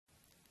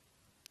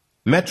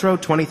Metro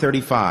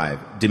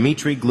 2035,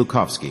 Dmitry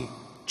Glukhovsky,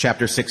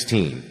 Chapter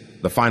 16,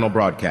 The Final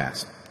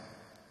Broadcast.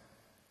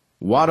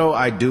 "What'll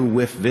I do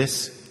with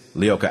this?"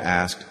 Lyoka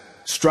asked,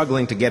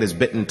 struggling to get his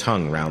bitten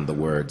tongue round the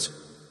words.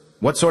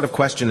 "What sort of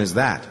question is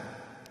that?"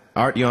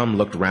 Artyom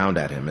looked round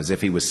at him as if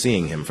he was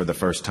seeing him for the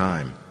first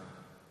time.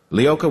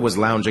 Lyoka was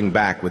lounging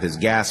back with his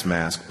gas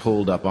mask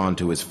pulled up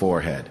onto his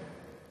forehead.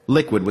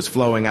 Liquid was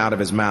flowing out of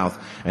his mouth,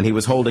 and he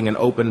was holding an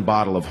open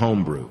bottle of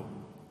homebrew.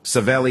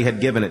 Savelli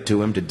had given it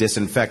to him to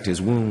disinfect his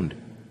wound.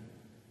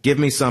 "Give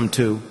me some,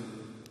 too."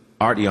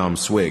 Artyom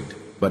swigged,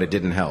 but it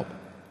didn't help.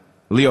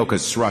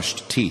 Lyoka's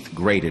thrushed teeth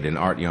grated in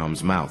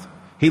Artyom's mouth.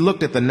 He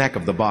looked at the neck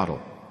of the bottle.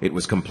 It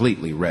was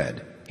completely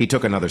red. He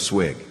took another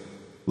swig.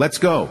 "Let's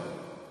go."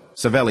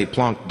 Savelli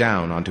plonked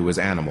down onto his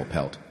animal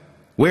pelt.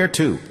 "Where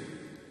to?"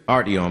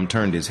 Artyom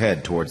turned his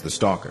head towards the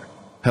stalker.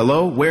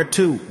 "Hello? Where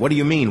to? What do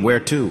you mean,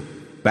 where to?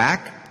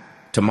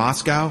 Back? To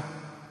Moscow?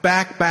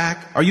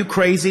 Back. Are you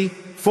crazy?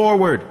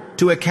 Forward,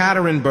 to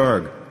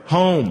Ekaterinburg.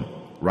 Home.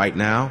 Right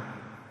now?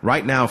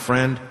 Right now,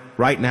 friend.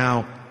 Right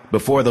now,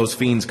 before those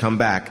fiends come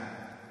back."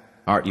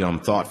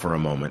 Artyom thought for a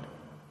moment.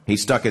 He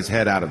stuck his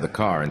head out of the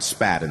car and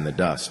spat in the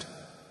dust.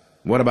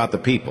 "What about the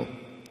people?"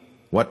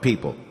 "What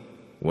people?"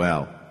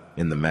 "Well,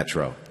 in the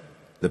metro.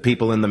 The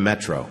people in the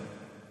metro.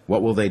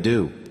 What will they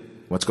do?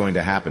 What's going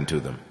to happen to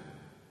them?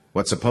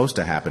 What's supposed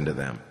to happen to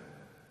them?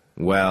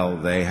 Well,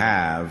 they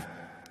have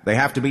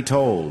to be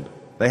told.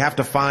 They have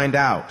to find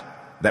out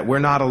that we're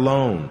not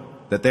alone,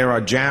 that there are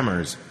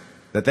jammers,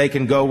 that they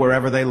can go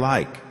wherever they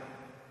like."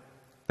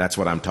 "That's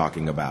what I'm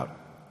talking about.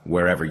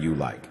 Wherever you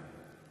like.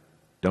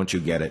 Don't you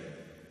get it?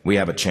 We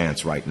have a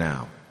chance right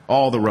now.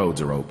 All the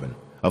roads are open.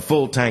 A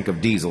full tank of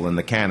diesel in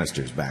the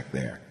canisters back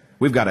there.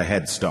 We've got a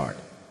head start.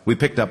 We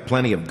picked up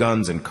plenty of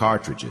guns and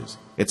cartridges.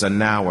 It's a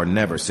now or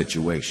never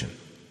situation.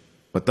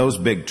 But those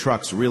big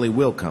trucks really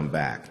will come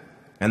back,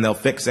 and they'll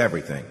fix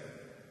everything.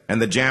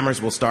 And the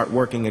jammers will start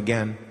working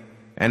again,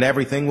 and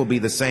everything will be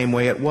the same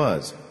way it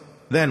was.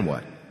 Then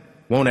what?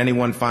 Won't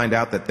anyone find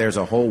out that there's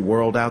a whole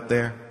world out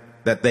there?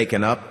 That they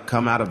can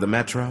come out of the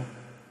metro?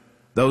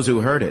 Those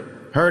who heard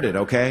it,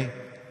 okay?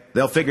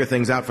 They'll figure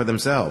things out for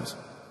themselves.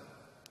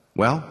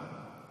 Well,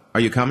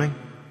 are you coming?"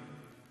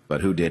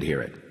 But who did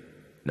hear it?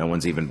 No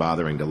one's even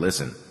bothering to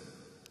listen.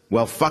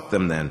 "Well, fuck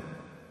them then."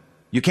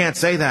 "You can't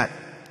say that."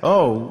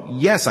 "Oh,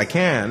 yes, I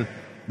can.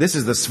 This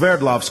is the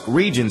Sverdlovsk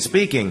region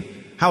speaking.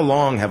 How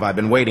long have I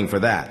been waiting for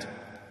that?"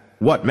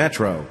 "What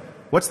metro?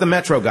 What's the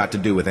metro got to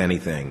do with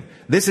anything?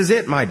 This is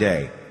it, my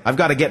day. I've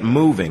got to get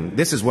moving.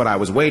 This is what I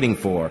was waiting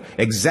for.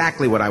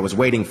 Exactly what I was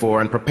waiting for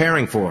and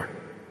preparing for."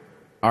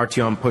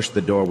 Artyom pushed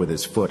the door with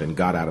his foot and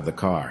got out of the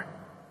car.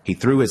 He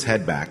threw his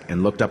head back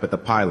and looked up at the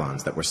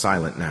pylons that were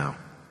silent now.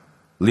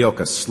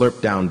 Lyoka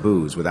slurped down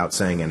booze without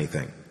saying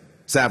anything.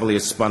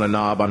 Savalius spun a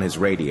knob on his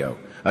radio.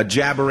 A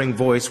jabbering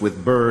voice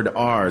with bird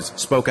R's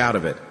spoke out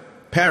of it.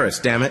 "Paris,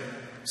 damn it,"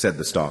 said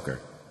the stalker.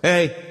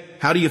 "Hey,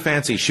 how do you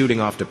fancy shooting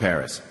off to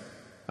Paris?"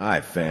 "I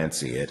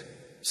fancy it,"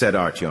 said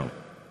Artyom.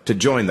 "To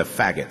join the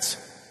faggots."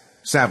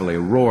 Savali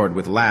roared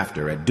with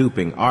laughter at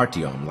duping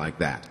Artyom like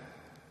that.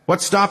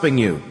 "What's stopping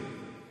you?"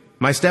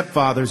 "My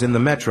stepfather's in the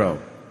metro.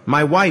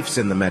 My wife's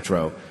in the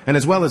metro. And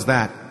as well as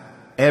that,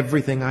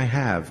 everything I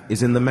have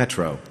is in the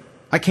metro.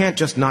 I can't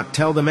just not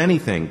tell them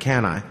anything,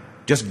 can I?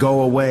 Just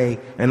go away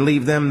and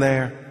leave them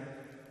there."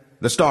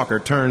 The stalker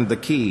turned the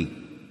key.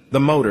 The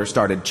motor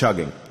started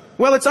chugging.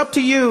 "Well, it's up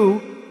to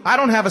you. I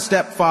don't have a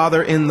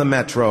stepfather in the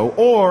metro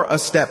or a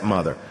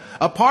stepmother.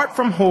 Apart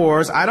from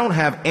whores, I don't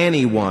have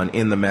anyone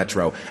in the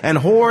metro. And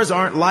whores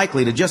aren't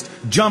likely to just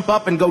jump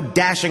up and go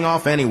dashing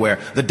off anywhere.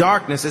 The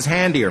darkness is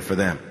handier for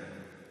them."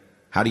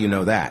 "How do you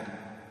know that?"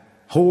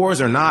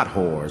 "Whores are not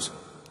whores."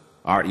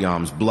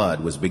 Artyom's blood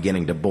was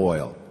beginning to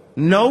boil.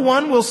 "No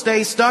one will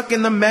stay stuck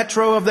in the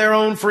metro of their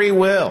own free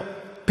will.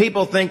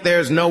 People think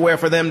there's nowhere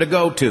for them to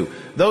go to.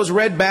 Those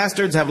red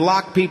bastards have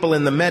locked people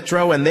in the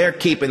metro and they're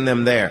keeping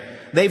them there.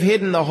 They've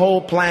hidden the whole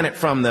planet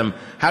from them.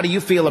 How do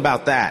you feel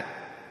about that?"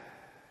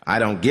 "I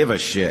don't give a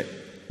shit."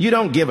 "You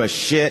don't give a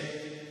shit?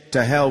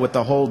 To hell with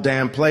the whole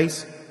damn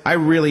place. I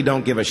really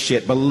don't give a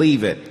shit,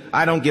 believe it.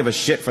 I don't give a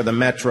shit for the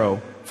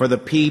metro, for the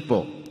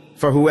people,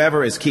 for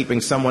whoever is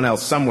keeping someone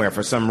else somewhere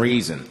for some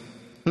reason.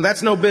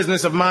 That's no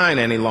business of mine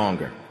any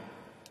longer.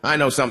 I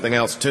know something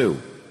else too.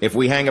 If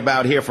we hang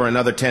about here for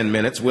another 10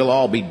 minutes, we'll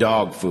all be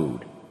dog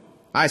food.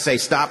 I say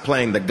stop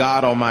playing the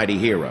God Almighty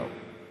hero.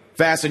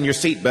 Fasten your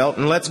seatbelt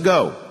and let's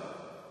go."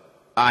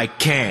 "I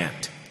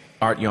can't,"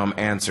 Artyom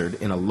answered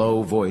in a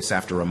low voice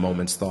after a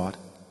moment's thought.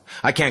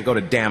 "I can't go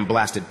to damn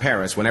blasted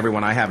Paris when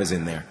everyone I have is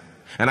in there.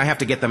 And I have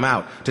to get them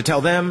out, to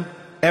tell them,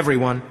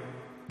 everyone,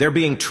 they're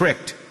being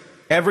tricked.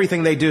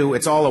 Everything they do,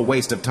 it's all a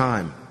waste of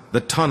time.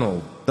 The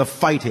tunnel, the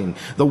fighting,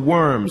 the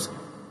worms,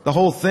 the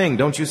whole thing,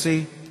 don't you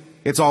see?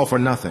 It's all for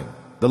nothing.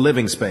 The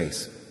living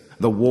space,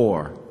 the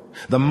war,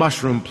 the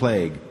mushroom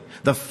plague,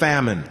 the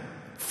famine,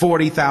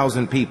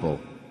 40,000 people,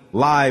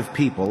 live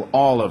people,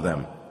 all of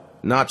them.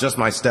 Not just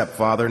my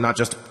stepfather, not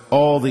just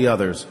all the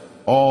others,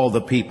 all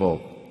the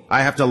people.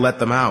 I have to let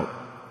them out.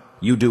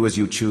 You do as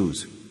you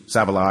choose.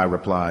 Savalai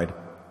replied.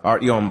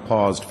 Artyom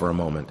paused for a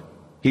moment.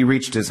 He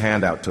reached his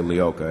hand out to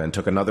Lyoka and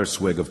took another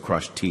swig of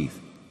crushed teeth.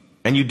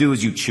 "And you do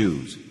as you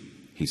choose,"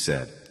 he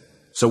said.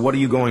 "So what are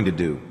you going to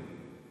do?"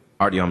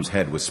 Artyom's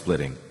head was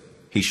splitting.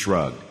 He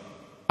shrugged.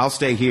 "I'll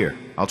stay here.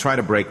 I'll try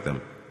to break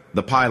them.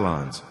 The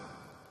pylons."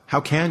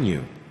 "How can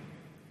you?"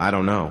 "I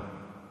don't know.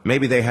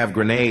 Maybe they have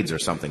grenades or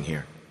something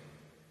here."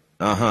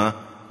 "Uh-huh.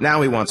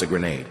 Now he wants a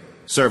grenade.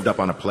 Served up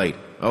on a plate.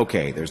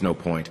 Okay, there's no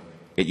point.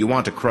 If you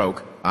want to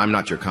croak, I'm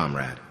not your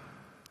comrade."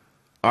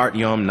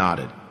 Artyom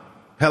nodded.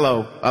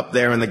 "Hello, up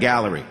there in the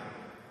gallery."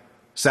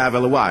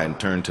 Savalai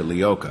turned to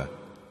Lyoka.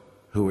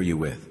 "Who are you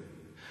with?"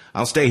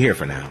 "I'll stay here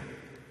for now,"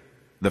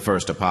 the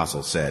first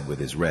apostle said with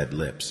his red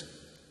lips.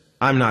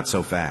 "I'm not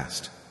so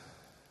fast."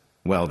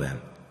 "Well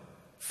then,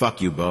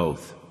 fuck you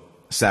both,"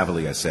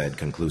 Savalai said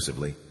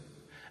conclusively.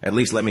 "At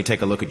least let me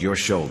take a look at your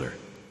shoulder.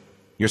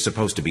 You're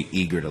supposed to be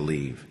eager to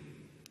leave.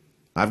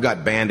 I've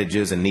got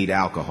bandages and need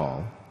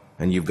alcohol,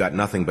 and you've got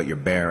nothing but your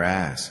bare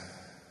ass."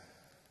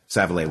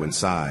 Savalai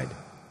sighed.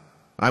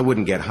 "I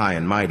wouldn't get high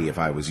and mighty if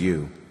I was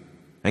you,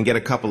 and get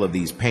a couple of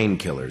these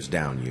painkillers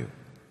down you,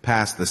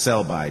 past the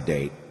sell-by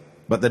date,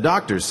 but the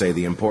doctors say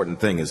the important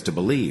thing is to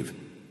believe.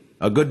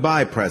 A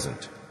goodbye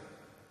present."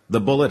 The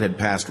bullet had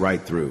passed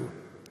right through.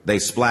 They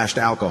splashed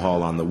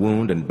alcohol on the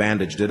wound and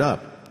bandaged it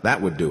up.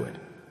 That would do it.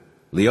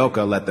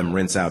 Lyoka let them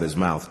rinse out his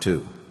mouth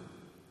too.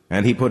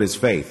 And he put his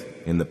faith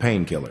in the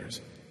painkillers.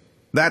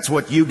 "That's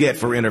what you get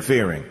for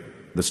interfering,"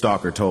 the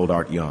stalker told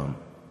Artyom.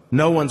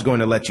 "No one's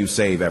going to let you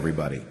save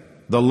everybody.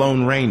 The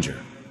Lone Ranger.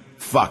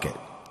 Fuck it."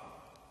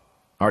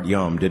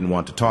 Artyom didn't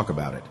want to talk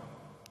about it.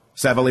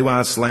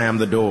 Savalai slammed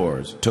the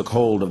doors, took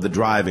hold of the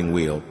driving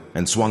wheel,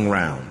 and swung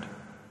round.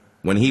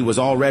 When he was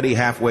already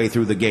halfway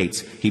through the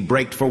gates, he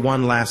braked for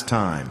one last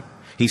time.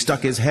 He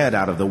stuck his head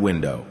out of the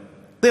window.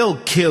 "They'll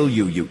kill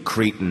you, you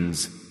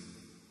cretins."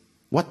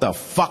 "What the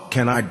fuck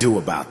can I do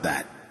about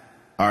that?"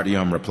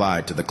 Artyom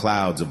replied to the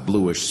clouds of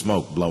bluish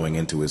smoke blowing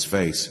into his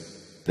face.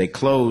 They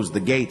closed the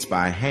gates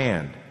by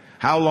hand.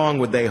 How long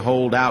would they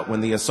hold out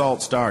when the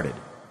assault started?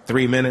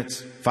 3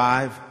 minutes?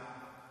 5?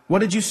 "What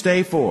did you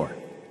stay for?"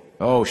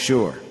 "Oh,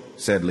 sure,"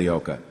 said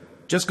Lyoka.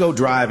 "Just go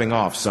driving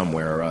off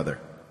somewhere or other.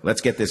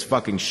 Let's get this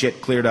fucking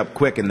shit cleared up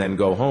quick and then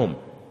go home.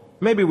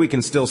 Maybe we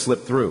can still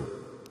slip through.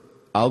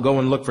 I'll go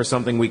and look for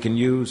something we can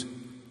use."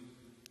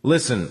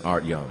 "Listen,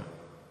 Artyom.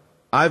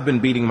 I've been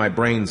beating my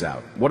brains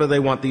out. What do they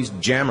want these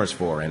jammers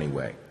for,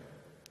 anyway?"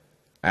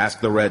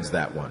 "Ask the Reds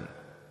that one.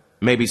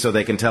 Maybe so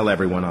they can tell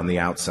everyone on the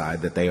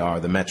outside that they are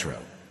the Metro.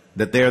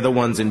 That they're the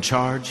ones in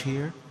charge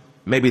here.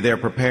 Maybe they're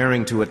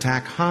preparing to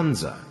attack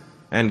Hansa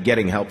and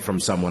getting help from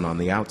someone on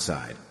the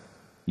outside.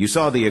 You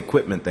saw the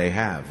equipment they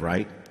have,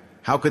 right?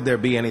 How could there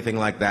be anything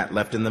like that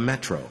left in the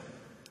Metro?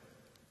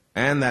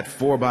 And that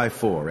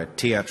 4x4 at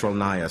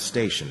Teatralnaya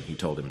Station, he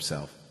told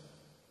himself.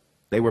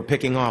 They were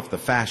picking off the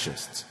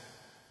fascists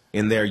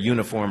in their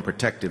uniform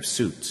protective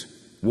suits.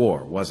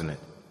 War, wasn't it?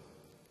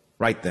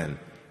 Right then,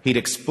 he'd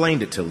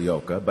explained it to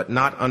Lyoka, but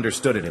not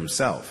understood it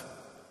himself.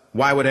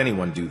 Why would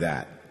anyone do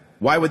that?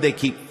 Why would they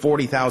keep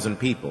 40,000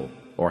 people,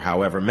 or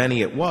however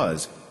many it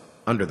was,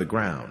 under the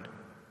ground?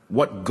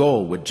 What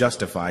goal would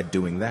justify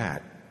doing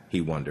that,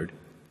 he wondered.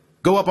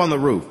 "Go up on the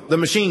roof. The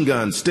machine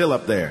gun's still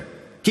up there.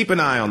 Keep an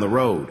eye on the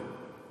road."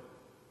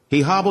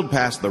 He hobbled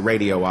past the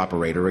radio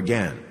operator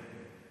again.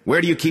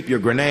 "Where do you keep your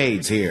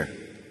grenades here?"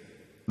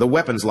 The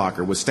weapons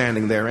locker was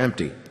standing there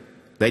empty.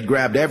 They'd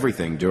grabbed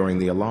everything during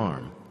the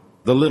alarm.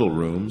 The little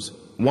rooms,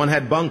 one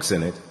had bunks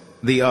in it,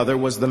 the other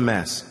was the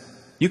mess.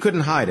 You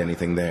couldn't hide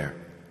anything there.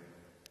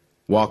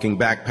 Walking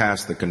back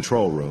past the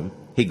control room,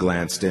 he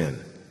glanced in.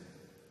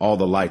 All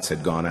the lights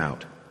had gone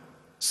out.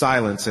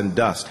 Silence and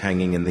dust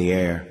hanging in the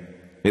air.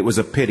 It was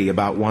a pity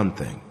about one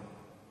thing.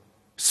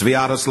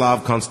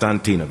 "Sviatoslav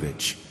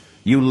Konstantinovich,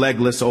 you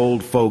legless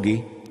old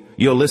fogey,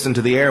 you'll listen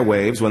to the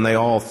airwaves when they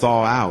all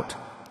thaw out,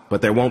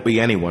 but there won't be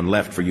anyone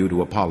left for you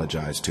to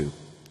apologize to.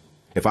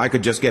 If I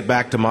could just get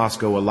back to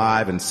Moscow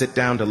alive and sit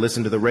down to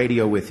listen to the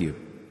radio with you."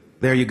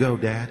 There you go,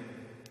 Dad.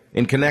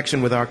 In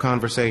connection with our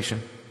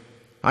conversation.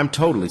 I'm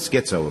totally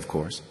schizo, of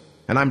course,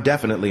 and I'm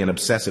definitely an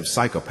obsessive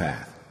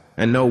psychopath,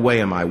 and no way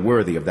am I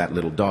worthy of that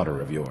little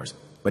daughter of yours.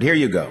 But here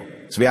you go,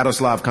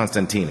 Sviatoslav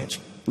Konstantinovich.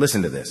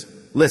 Listen to this.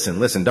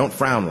 Listen, don't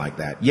frown like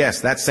that.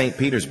 Yes, that's St.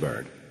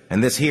 Petersburg,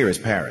 and this here is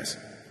Paris.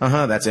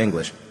 That's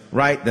English.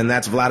 Right, then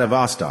that's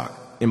Vladivostok.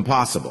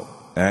 Impossible,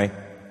 eh?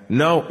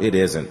 No, it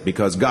isn't,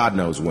 because God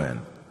knows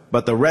when.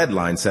 But the red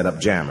line set up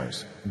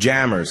jammers.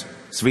 Jammers,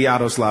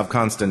 Sviatoslav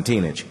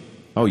Konstantinovich.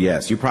 Oh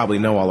yes, you probably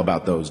know all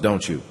about those,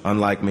 don't you?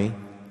 Unlike me?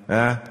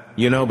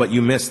 You know, but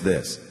you missed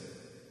this.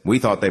 We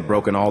thought they'd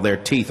broken all their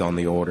teeth on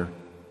the order.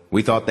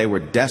 We thought they were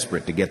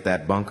desperate to get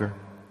that bunker.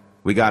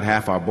 We got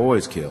half our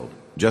boys killed,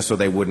 just so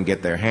they wouldn't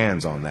get their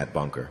hands on that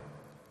bunker.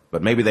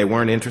 But maybe they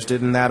weren't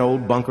interested in that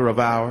old bunker of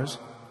ours.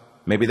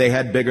 Maybe they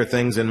had bigger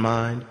things in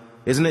mind.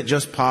 Isn't it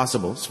just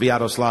possible,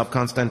 Sviatoslav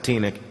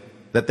Konstantinovich,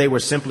 that they were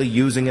simply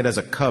using it as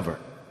a cover,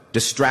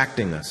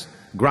 distracting us,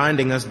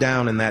 grinding us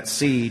down in that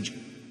siege,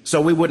 so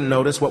we wouldn't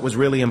notice what was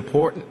really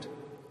important?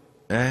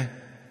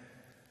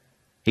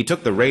 He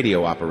took the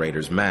radio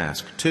operator's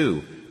mask,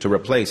 too, to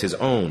replace his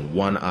own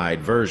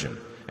one-eyed version,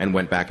 and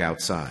went back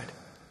outside.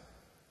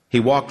 He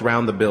walked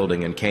round the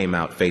building and came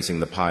out facing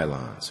the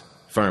pylons,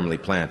 firmly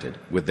planted,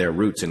 with their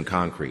roots in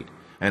concrete,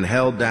 and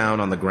held down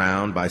on the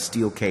ground by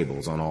steel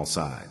cables on all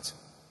sides.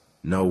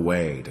 No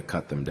way to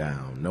cut them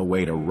down, no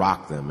way to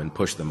rock them and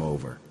push them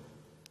over.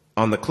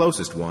 On the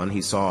closest one,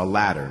 he saw a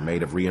ladder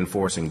made of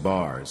reinforcing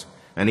bars,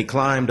 and he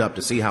climbed up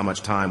to see how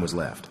much time was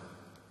left.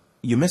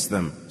 You missed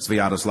them,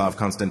 Sviatoslav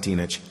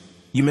Konstantinich.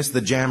 You missed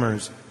the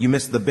jammers. You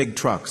missed the big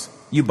trucks.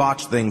 You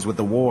botched things with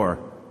the war.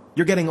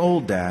 You're getting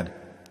old, Dad.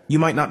 You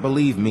might not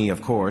believe me,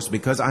 of course,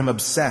 because I'm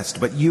obsessed,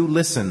 but you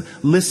listen.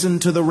 Listen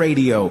to the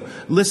radio.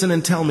 Listen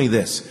and tell me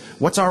this.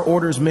 What's our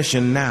Order's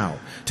mission now?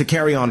 To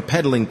carry on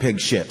peddling pig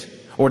shit?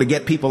 Or to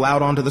get people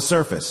out onto the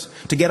surface?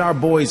 To get our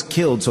boys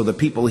killed so the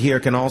people here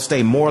can all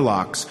stay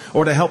Morlocks?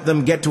 Or to help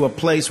them get to a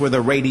place where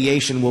the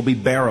radiation will be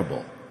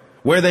bearable?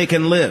 Where they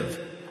can live?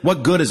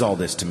 What good is all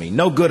this to me?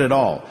 No good at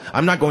all.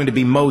 I'm not going to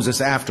be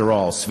Moses after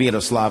all,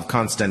 Sviatoslav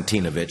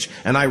Konstantinovich,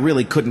 and I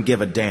really couldn't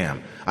give a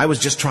damn. I was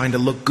just trying to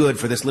look good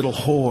for this little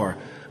whore.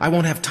 I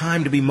won't have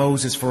time to be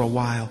Moses for a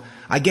while.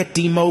 I get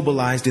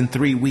demobilized in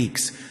 3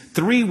 weeks.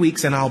 3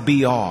 weeks and I'll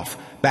be off.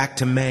 Back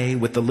to May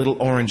with the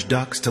little orange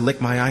ducks to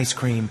lick my ice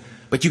cream.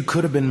 But you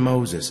could have been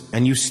Moses,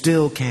 and you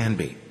still can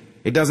be.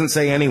 It doesn't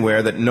say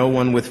anywhere that no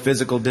one with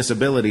physical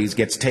disabilities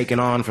gets taken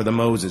on for the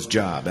Moses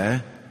job, eh?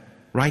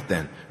 Right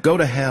then, go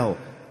to hell.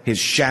 His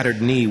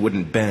shattered knee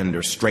wouldn't bend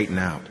or straighten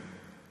out.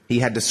 He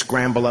had to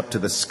scramble up to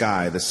the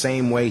sky the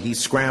same way he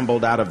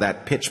scrambled out of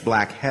that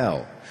pitch-black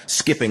hell,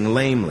 skipping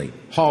lamely,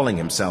 hauling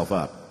himself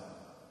up.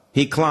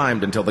 He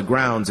climbed until the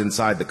grounds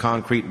inside the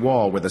concrete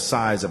wall were the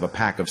size of a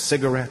pack of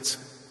cigarettes.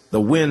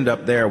 The wind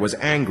up there was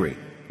angry.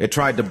 It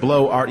tried to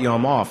blow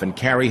Artyom off and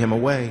carry him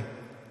away.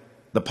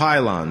 The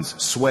pylons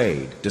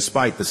swayed,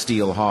 despite the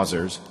steel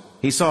hawsers.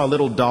 He saw a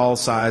little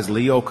doll-sized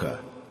Lyokha.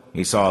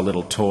 He saw a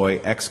little toy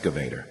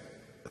excavator.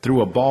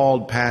 Through a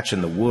bald patch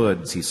in the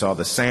woods, he saw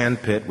the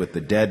sand pit with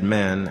the dead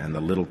men and the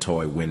little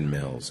toy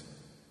windmills.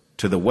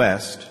 To the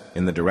west,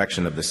 in the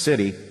direction of the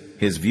city,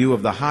 his view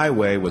of the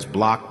highway was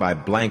blocked by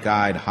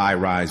blank-eyed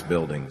high-rise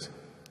buildings.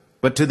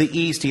 But to the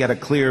east, he had a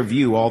clear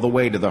view all the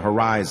way to the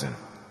horizon.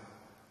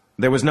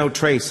 There was no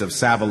trace of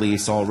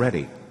Savalis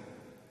already.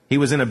 He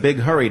was in a big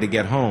hurry to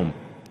get home,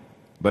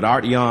 but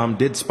Artyom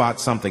did spot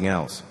something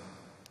else.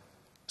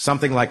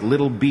 Something like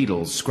little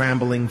beetles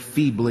scrambling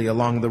feebly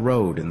along the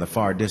road in the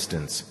far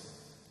distance.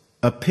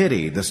 A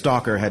pity the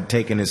stalker had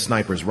taken his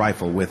sniper's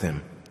rifle with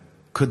him.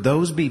 Could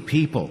those be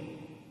people?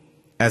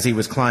 As he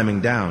was climbing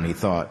down, he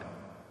thought,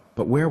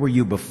 but where were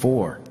you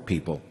before,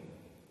 people?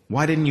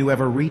 Why didn't you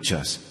ever reach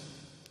us?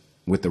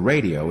 With the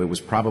radio, it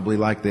was probably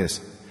like this.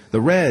 The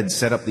Reds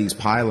set up these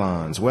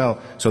pylons, well,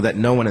 so that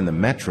no one in the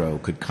metro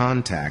could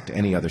contact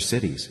any other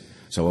cities.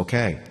 So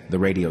okay, the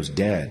radio's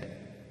dead.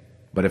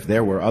 But if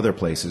there were other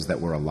places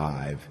that were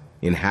alive,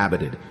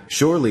 inhabited,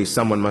 surely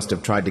someone must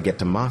have tried to get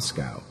to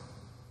Moscow.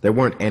 There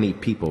weren't any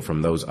people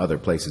from those other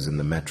places in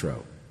the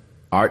metro.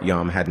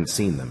 Artyom hadn't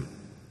seen them,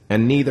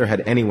 and neither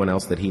had anyone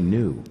else that he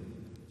knew.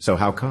 So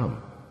how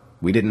come?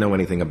 We didn't know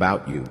anything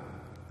about you.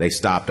 They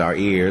stopped our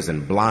ears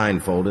and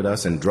blindfolded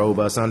us and drove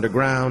us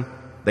underground.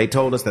 They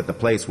told us that the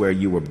place where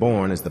you were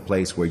born is the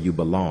place where you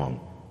belong.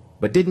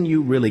 But didn't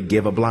you really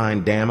give a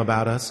blind damn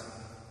about us?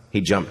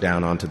 He jumped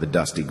down onto the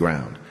dusty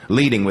ground,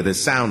 leading with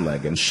his sound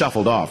leg, and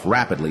shuffled off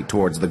rapidly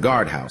towards the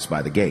guardhouse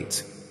by the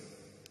gates.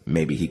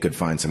 Maybe he could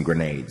find some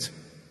grenades.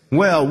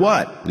 Well,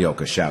 what?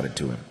 Lyokha shouted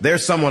to him.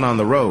 There's someone on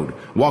the road,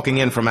 walking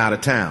in from out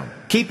of town.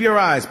 Keep your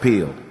eyes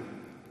peeled.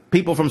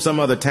 People from some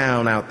other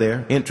town out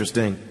there,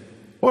 interesting.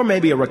 Or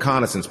maybe a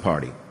reconnaissance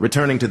party,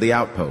 returning to the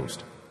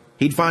outpost.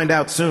 He'd find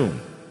out soon.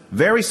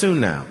 Very soon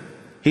now.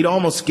 He'd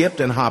almost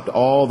skipped and hopped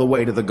all the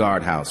way to the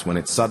guardhouse when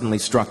it suddenly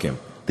struck him.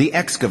 The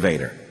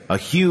excavator. A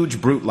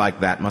huge brute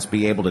like that must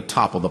be able to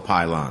topple the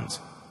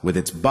pylons, with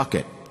its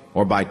bucket,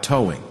 or by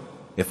towing,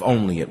 if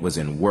only it was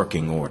in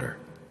working order.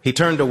 He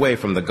turned away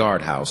from the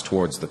guardhouse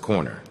towards the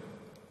corner.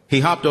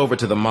 He hopped over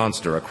to the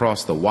monster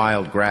across the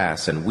wild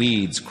grass and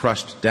weeds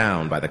crushed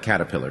down by the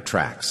caterpillar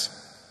tracks.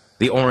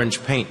 The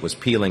orange paint was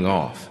peeling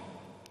off.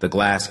 The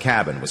glass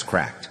cabin was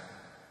cracked.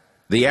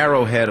 The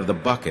arrowhead of the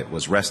bucket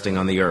was resting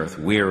on the earth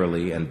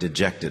wearily and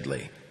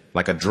dejectedly,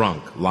 like a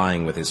drunk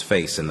lying with his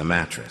face in the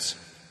mattress.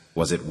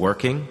 Was it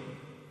working?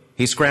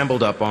 He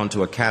scrambled up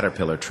onto a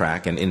caterpillar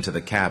track and into the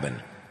cabin.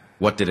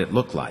 What did it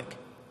look like?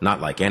 Not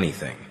like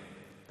anything.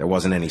 There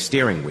wasn't any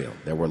steering wheel.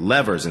 There were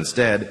levers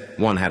instead.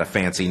 One had a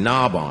fancy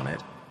knob on it,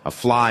 a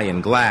fly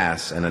in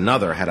glass, and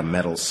another had a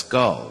metal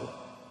skull.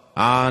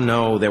 Ah,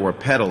 no, there were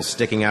pedals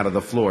sticking out of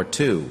the floor,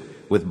 too,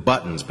 with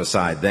buttons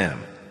beside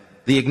them.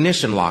 The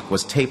ignition lock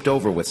was taped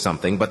over with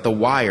something, but the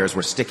wires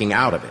were sticking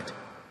out of it.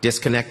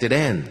 Disconnected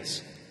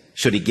ends.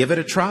 Should he give it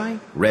a try?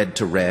 Red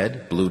to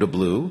red, blue to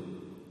blue?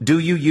 Do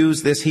you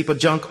use this heap of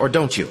junk or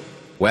don't you?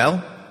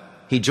 Well,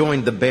 he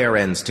joined the bare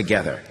ends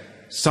together.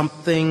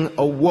 Something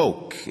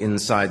awoke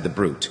inside the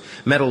brute.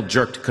 Metal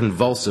jerked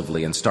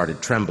convulsively and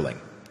started trembling.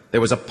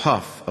 There was a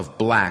puff of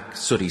black,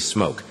 sooty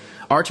smoke.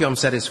 Artyom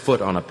set his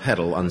foot on a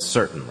pedal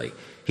uncertainly.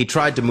 He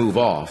tried to move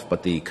off,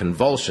 but the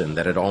convulsion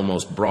that had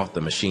almost brought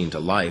the machine to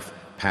life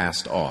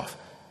passed off,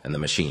 and the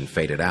machine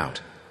faded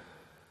out.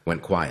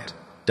 Went quiet.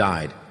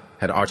 Died.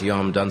 Had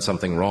Artyom done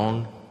something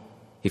wrong?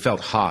 He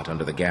felt hot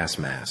under the gas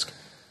mask.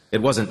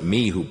 It wasn't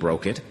me who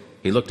broke it.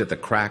 He looked at the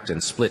cracked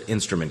and split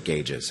instrument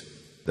gauges.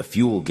 The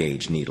fuel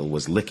gauge needle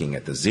was licking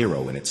at the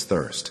zero in its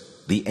thirst.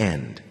 The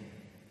end.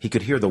 He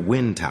could hear the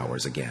wind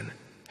towers again,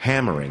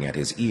 hammering at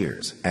his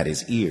ears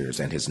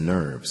and his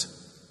nerves.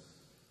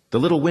 The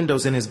little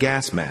windows in his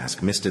gas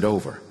mask misted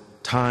over.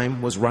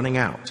 Time was running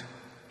out.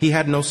 He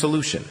had no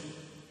solution.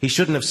 He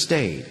shouldn't have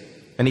stayed,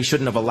 and he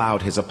shouldn't have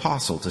allowed his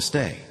apostle to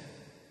stay.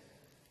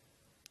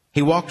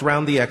 He walked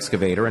round the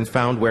excavator and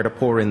found where to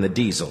pour in the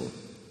diesel.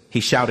 He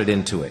shouted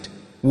into it,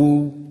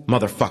 "Woo,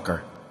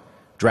 motherfucker."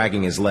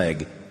 Dragging his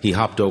leg, he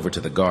hopped over to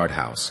the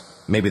guardhouse.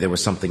 Maybe there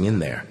was something in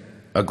there.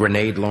 A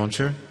grenade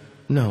launcher?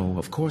 No,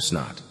 of course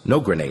not. No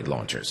grenade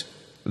launchers.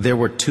 There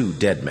were 2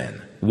 dead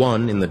men.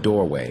 One in the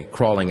doorway,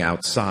 crawling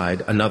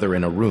outside, another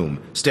in a room,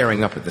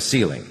 staring up at the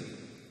ceiling.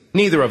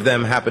 Neither of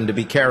them happened to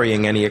be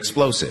carrying any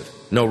explosive.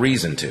 No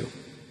reason to.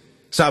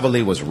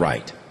 Savali was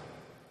right.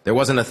 There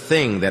wasn't a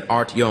thing that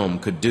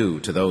Artyom could do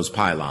to those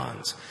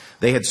pylons.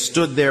 They had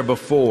stood there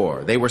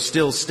before, they were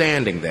still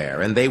standing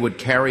there, and they would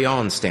carry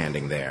on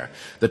standing there.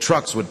 The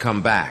trucks would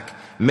come back.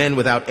 Men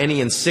without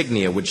any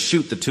insignia would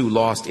shoot the 2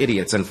 lost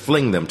idiots and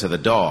fling them to the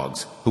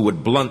dogs, who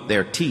would blunt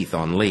their teeth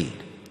on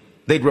lead.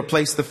 They'd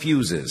replace the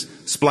fuses,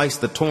 splice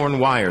the torn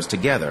wires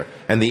together,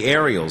 and the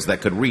aerials that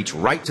could reach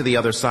right to the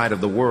other side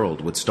of the world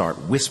would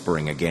start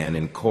whispering again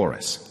in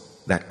chorus.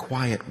 That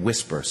quiet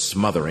whisper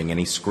smothering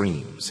any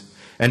screams.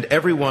 And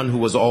everyone who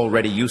was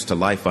already used to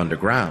life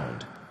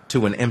underground,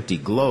 to an empty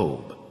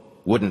globe,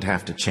 wouldn't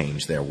have to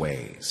change their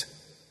ways.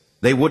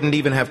 They wouldn't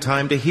even have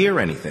time to hear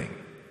anything.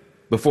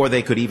 Before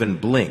they could even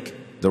blink,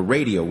 the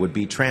radio would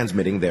be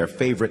transmitting their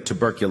favorite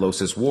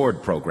tuberculosis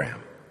ward program.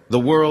 The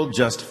world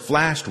just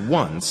flashed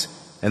once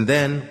and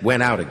then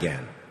went out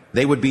again.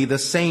 They would be the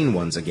sane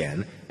ones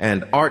again,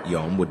 and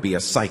Artyom would be a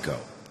psycho.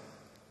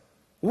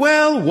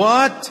 "Well,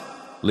 what?"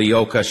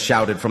 Lyokha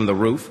shouted from the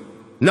roof.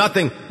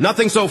 Nothing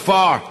so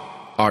far,"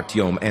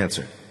 Artyom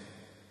answered.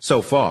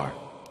 So far.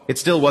 It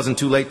still wasn't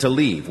too late to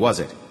leave, was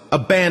it?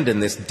 Abandon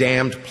this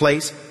damned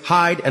place,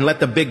 hide and let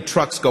the big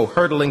trucks go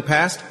hurtling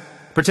past,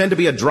 pretend to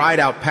be a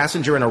dried-out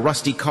passenger in a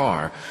rusty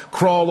car,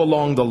 crawl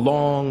along the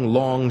long,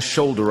 long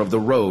shoulder of the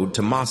road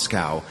to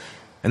Moscow,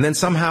 and then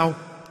somehow,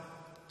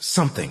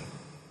 something.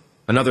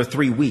 Another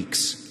 3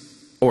 weeks.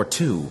 Or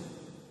 2.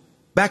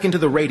 Back into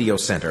the radio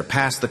center,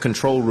 past the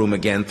control room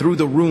again, through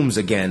the rooms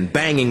again,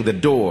 banging the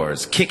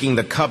doors, kicking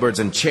the cupboards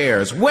and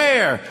chairs.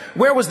 Where?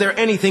 Where was there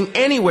anything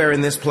anywhere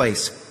in this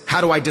place? How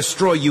do I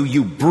destroy you,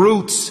 you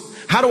brutes?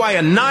 How do I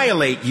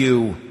annihilate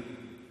you?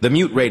 The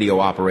mute radio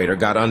operator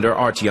got under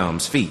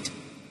Artyom's feet.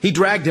 He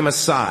dragged him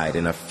aside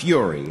in a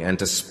fury, and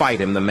to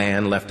spite him, the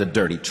man left a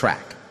dirty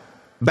track.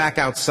 Back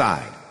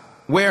outside.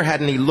 Where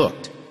hadn't he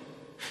looked?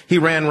 He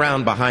ran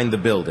round behind the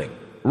building,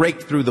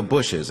 raked through the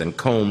bushes and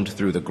combed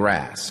through the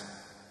grass.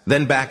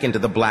 Then back into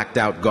the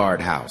blacked-out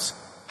guardhouse.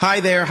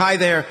 Hi there, hi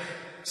there!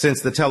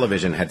 Since the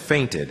television had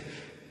fainted,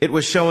 it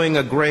was showing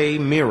a gray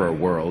mirror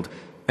world,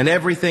 and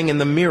everything in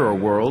the mirror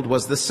world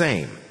was the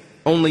same,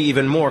 only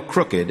even more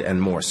crooked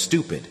and more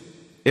stupid.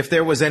 If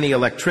there was any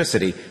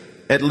electricity,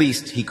 at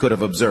least he could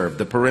have observed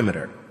the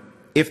perimeter.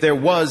 If there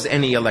was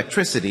any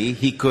electricity,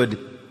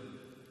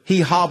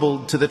 He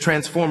hobbled to the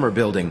transformer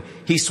building.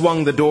 He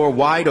swung the door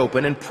wide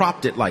open and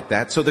propped it like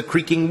that so the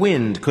creaking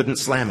wind couldn't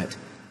slam it.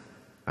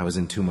 I was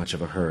in too much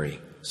of a hurry.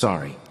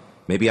 Sorry.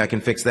 Maybe I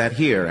can fix that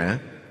here, eh?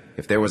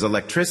 If there was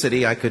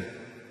electricity, I could...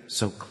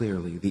 So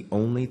clearly, the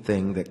only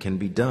thing that can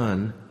be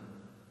done...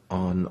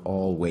 On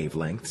all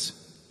wavelengths.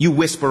 You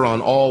whisper on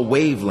all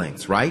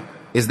wavelengths, right?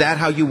 Is that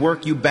how you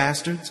work, you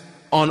bastards?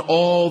 On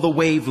all the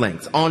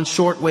wavelengths, on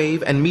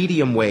shortwave and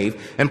medium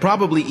wave, and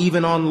probably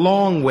even on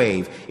long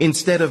wave.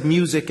 Instead of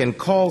music and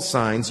call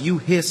signs, you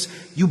hiss,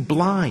 you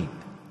blind.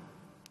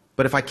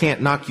 But if I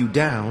can't knock you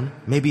down,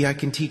 maybe I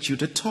can teach you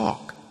to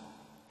talk.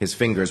 His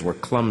fingers were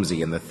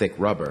clumsy in the thick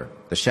rubber.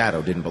 The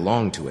shadow didn't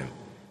belong to him.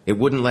 It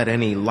wouldn't let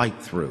any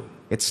light through.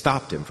 It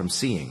stopped him from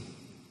seeing.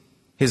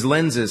 His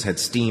lenses had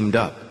steamed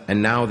up,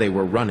 and now they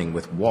were running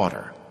with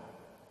water.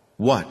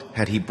 What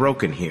had he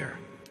broken here?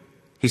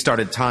 He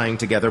started tying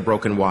together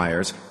broken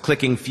wires,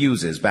 clicking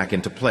fuses back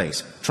into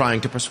place,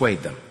 trying to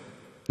persuade them.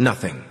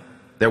 Nothing.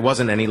 There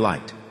wasn't any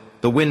light.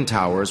 The wind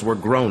towers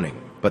were groaning,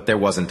 but there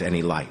wasn't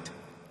any light.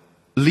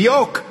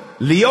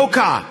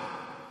 Lyokha!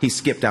 He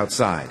skipped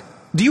outside.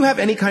 Do you have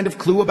any kind of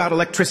clue about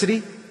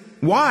electricity?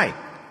 Why?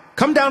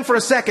 Come down for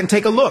a sec and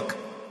take a look.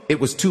 It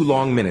was 2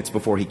 long minutes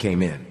before he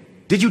came in.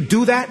 Did you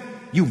do that?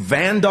 You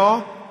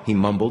vandal? He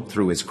mumbled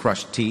through his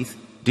crushed teeth.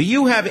 Do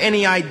you have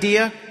any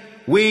idea?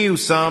 Wee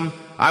some.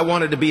 I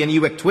wanted to be an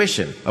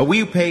electrician, a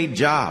well-paid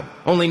job.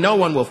 Only no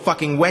one will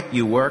fucking wet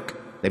you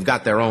work. They've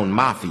got their own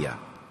mafia.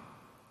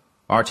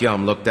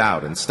 Artyom looked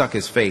out and stuck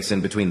his face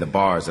in between the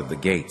bars of the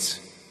gates.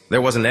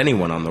 There wasn't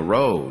anyone on the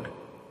road.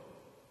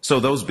 So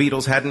those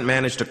beetles hadn't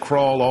managed to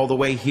crawl all the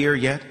way here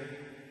yet?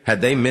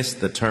 Had they missed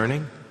the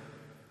turning?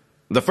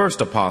 The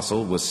first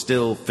apostle was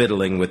still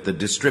fiddling with the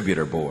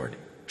distributor board,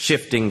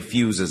 shifting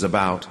fuses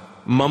about,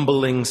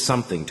 mumbling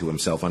something to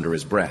himself under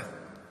his breath.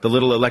 The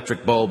little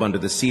electric bulb under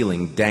the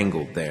ceiling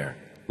dangled there,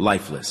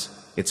 lifeless,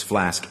 its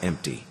flask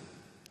empty.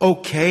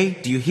 Okay,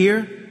 do you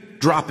hear?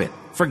 Drop it.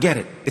 Forget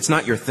it. It's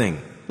not your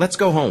thing. Let's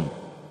go home.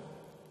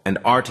 And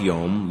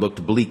Artyom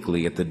looked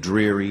bleakly at the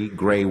dreary,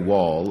 gray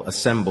wall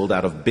assembled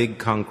out of big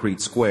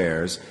concrete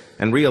squares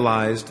and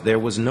realized there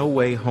was no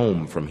way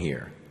home from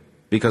here,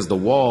 because the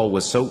wall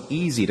was so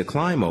easy to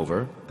climb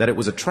over that it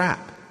was a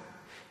trap.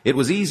 It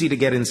was easy to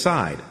get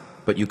inside,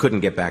 but you couldn't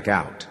get back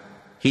out.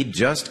 He'd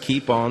just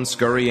keep on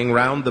scurrying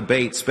round the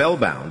bait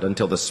spellbound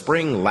until the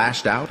spring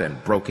lashed out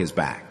and broke his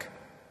back.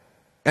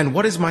 "And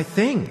what is my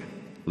thing?"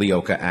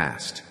 Lyoka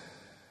asked.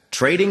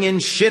 "Trading in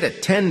shit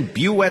at 10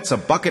 buets a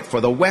bucket for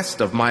the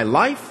west of my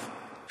life?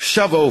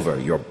 Shove over,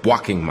 you're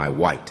blocking my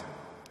white."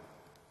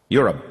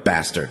 "You're a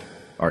bastard,"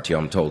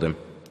 Artyom told him.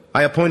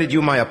 "I appointed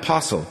you my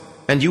apostle,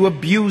 and you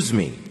abuse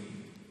me."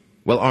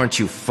 "Well, aren't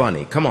you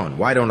funny? Come on,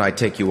 why don't I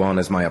take you on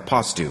as my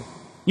apostu?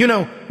 You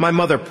know, my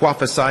mother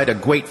prophesied a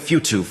great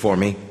future for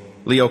me."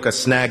 Lyoka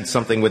snagged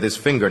something with his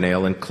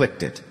fingernail and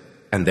clicked it,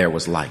 and there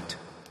was light.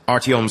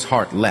 Artyom's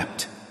heart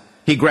leapt.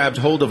 He grabbed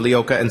hold of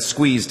Lyoka and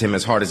squeezed him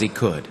as hard as he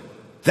could.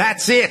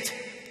 "That's it!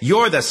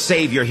 You're the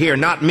savior here,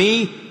 not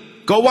me!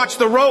 Go watch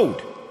the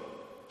road!"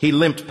 He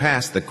limped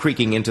past the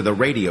creaking into the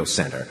radio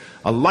center.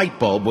 A light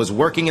bulb was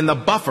working in the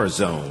buffer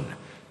zone.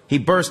 He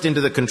burst into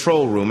the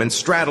control room and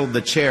straddled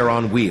the chair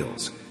on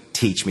wheels.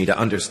 Teach me to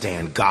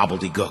understand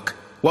gobbledygook.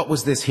 What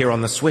was this here on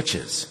the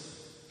switches?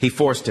 He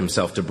forced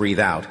himself to breathe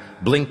out,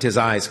 blinked his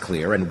eyes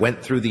clear, and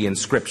went through the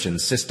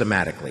inscriptions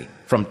systematically,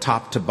 from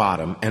top to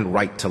bottom and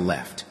right to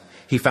left.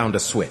 He found a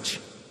switch.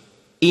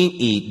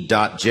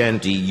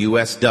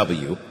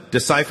 EE.GenDUSW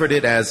deciphered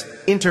it as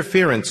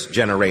interference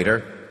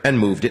generator and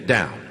moved it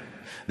down.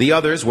 The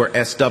others were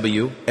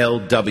SW,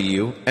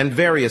 LW, and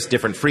various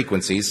different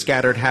frequencies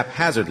scattered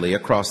haphazardly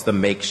across the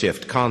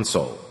makeshift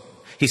console.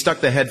 He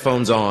stuck the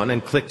headphones on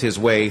and clicked his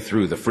way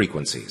through the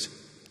frequencies.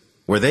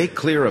 Were they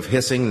clear of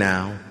hissing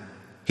now?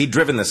 He'd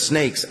driven the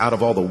snakes out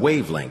of all the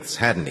wavelengths,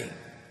 hadn't he?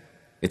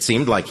 It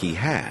seemed like he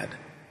had.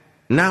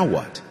 Now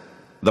what?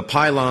 The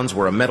pylons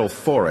were a metal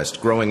forest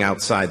growing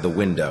outside the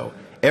window,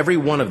 every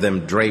one of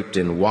them draped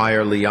in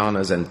wire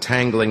lianas and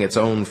tangling its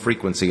own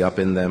frequency up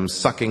in them,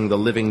 sucking the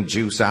living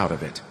juice out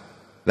of it.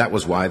 That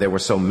was why there were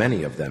so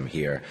many of them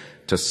here,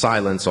 to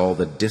silence all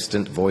the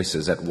distant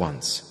voices at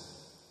once.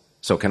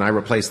 So can I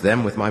replace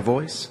them with my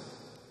voice?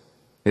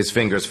 His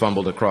fingers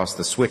fumbled across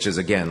the switches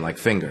again like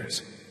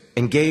fingers.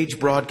 Engage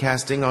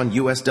broadcasting on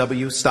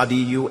USW,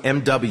 STADIU,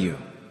 MW.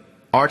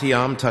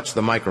 Artyom touched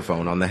the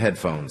microphone on the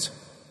headphones.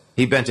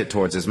 He bent it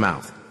towards his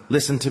mouth.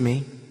 "Listen to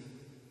me."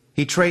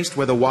 He traced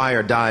where the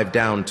wire dived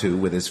down to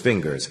with his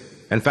fingers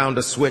and found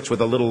a switch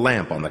with a little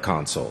lamp on the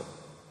console.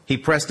 He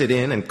pressed it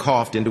in and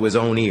coughed into his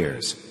own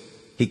ears.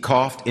 He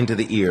coughed into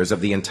the ears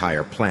of the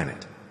entire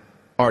planet.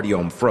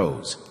 Artyom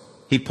froze.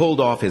 He pulled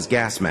off his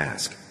gas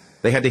mask.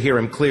 They had to hear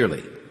him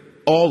clearly.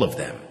 All of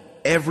them.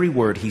 Every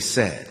word he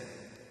said.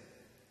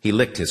 He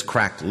licked his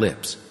cracked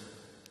lips.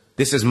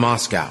 "This is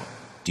Moscow.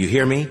 Do you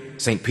hear me?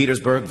 St.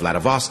 Petersburg,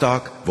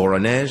 Vladivostok,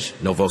 Voronezh,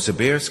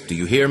 Novosibirsk, do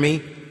you hear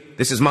me?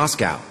 This is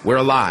Moscow. We're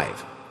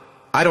alive.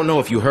 I don't know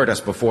if you heard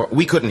us before.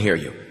 We couldn't hear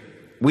you.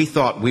 We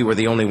thought we were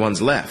the only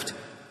ones left.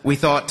 We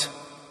thought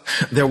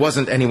there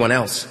wasn't anyone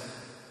else.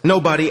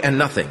 Nobody and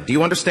nothing. Do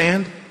you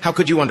understand? How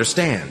could you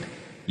understand?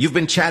 You've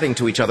been chatting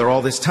to each other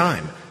all this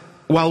time.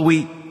 While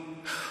we...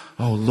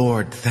 Oh,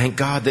 Lord, thank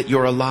God that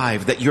you're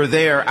alive, that you're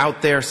there,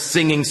 out there,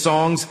 singing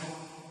songs.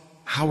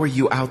 How are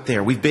you out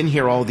there? We've been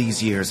here all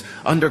these years,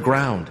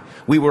 underground.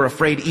 We were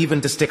afraid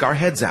even to stick our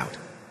heads out.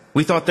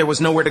 We thought there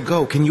was nowhere to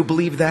go. Can you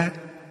believe that?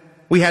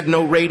 We had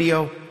no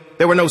radio.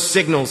 There were no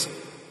signals.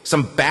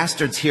 Some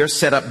bastards here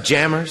set up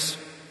jammers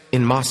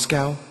in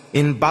Moscow,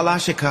 in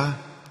Balashikha,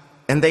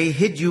 and they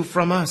hid you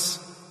from us.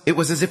 It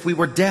was as if we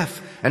were deaf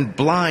and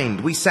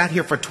blind. We sat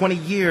here for 20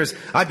 years.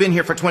 I've been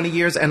here for 20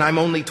 years, and I'm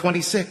only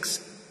 26.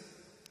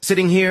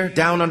 Sitting here,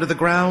 down under the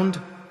ground.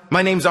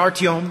 My name's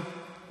Artyom,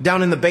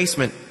 down in the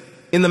basement.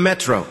 In the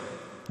metro.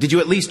 Did you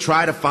at least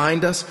try to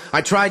find us? I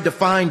tried to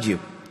find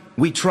you.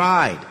 We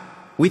tried.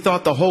 We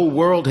thought the whole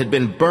world had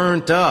been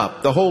burnt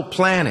up, the whole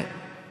planet,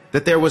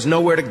 that there was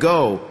nowhere to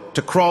go,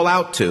 to crawl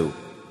out to.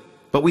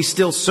 But we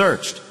still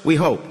searched. We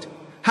hoped.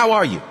 How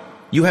are you?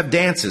 You have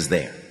dances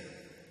there.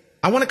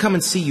 I want to come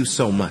and see you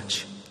so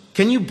much.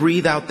 Can you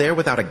breathe out there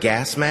without a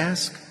gas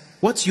mask?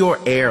 What's your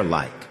air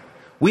like?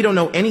 We don't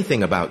know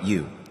anything about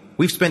you.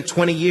 We've spent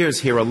 20 years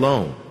here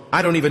alone.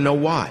 I don't even know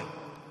why.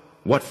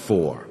 What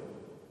for?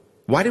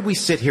 Why did we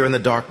sit here in the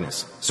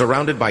darkness,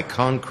 surrounded by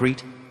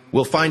concrete?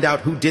 We'll find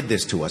out who did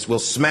this to us. We'll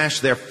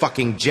smash their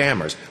fucking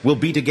jammers. We'll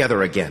be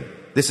together again.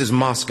 This is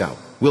Moscow.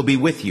 We'll be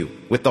with you,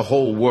 with the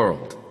whole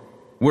world.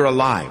 We're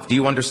alive. Do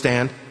you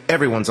understand?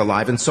 Everyone's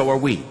alive, and so are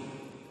we.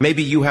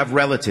 Maybe you have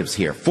relatives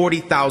here.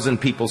 40,000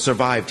 people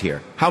survived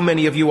here. How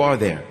many of you are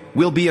there?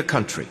 We'll be a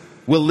country.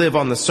 We'll live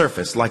on the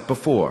surface like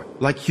before,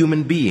 like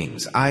human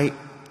beings.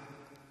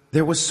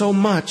 There was so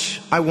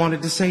much I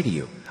wanted to say to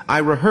you. I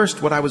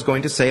rehearsed what I was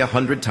going to say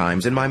 100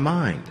 times in my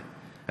mind.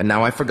 And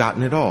now I've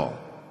forgotten it all.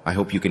 I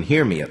hope you can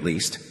hear me at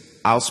least.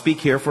 I'll speak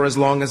here for as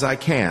long as I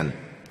can.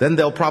 Then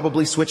they'll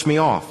probably switch me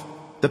off.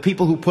 The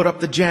people who put up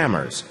the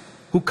jammers,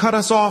 who cut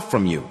us off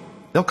from you,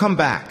 they'll come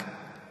back.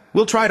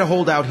 We'll try to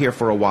hold out here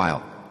for a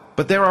while.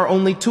 But there are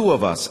only 2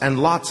 of us,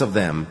 and lots of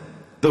them.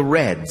 The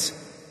Reds.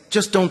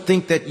 Just don't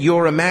think that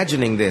you're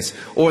imagining this,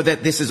 or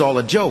that this is all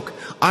a joke.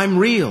 I'm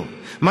real.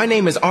 My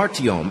name is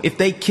Artyom. If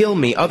they kill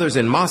me, others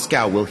in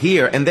Moscow will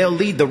hear, and they'll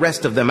lead the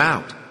rest of them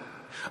out.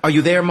 Are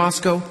you there,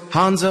 Moscow?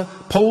 Hansa?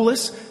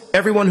 Polis?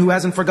 Everyone who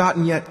hasn't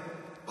forgotten yet?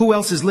 Who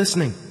else is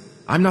listening?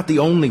 I'm not the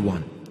only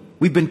one.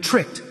 We've been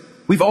tricked.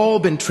 We've all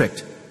been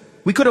tricked.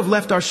 We could have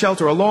left our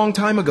shelter a long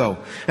time ago,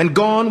 and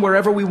gone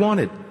wherever we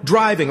wanted,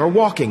 driving or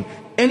walking,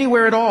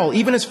 anywhere at all,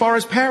 even as far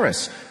as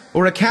Paris,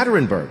 or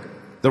Ekaterinburg.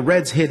 The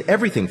Reds hid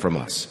everything from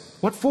us.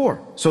 What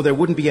for? So there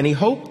wouldn't be any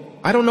hope?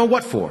 I don't know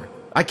what for.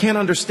 I can't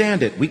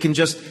understand it. We can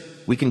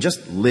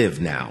just live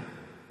now.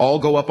 All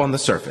go up on the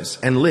surface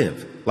and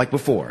live, like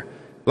before.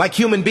 Like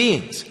human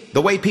beings,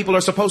 the way people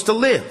are supposed to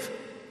live.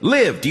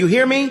 Live, do you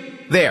hear me?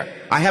 There,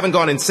 I haven't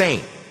gone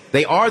insane.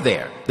 They are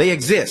there. They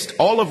exist.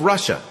 All of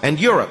Russia and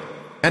Europe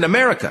and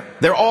America.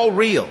 They're all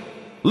real.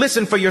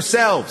 Listen for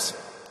yourselves.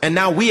 And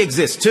now we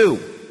exist too.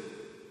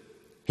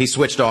 He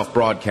switched off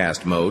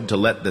broadcast mode to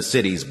let the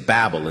cities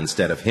babble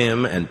instead of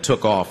him and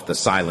took off the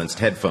silenced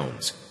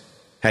headphones.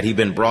 Had he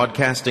been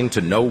broadcasting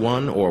to no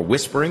one or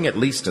whispering at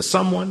least to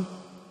someone?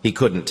 He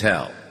couldn't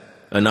tell.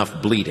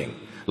 Enough bleating.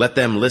 Let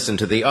them listen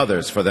to the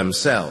others for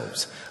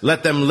themselves.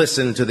 Let them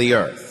listen to the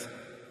earth.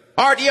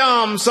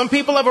 Artyom, some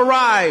people have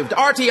arrived!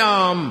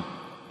 Artyom!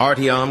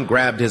 Artyom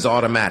grabbed his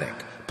automatic,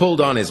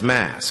 pulled on his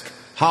mask,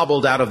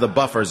 hobbled out of the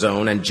buffer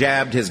zone and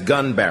jabbed his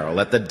gun barrel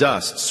at the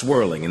dust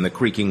swirling in the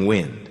creaking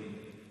wind.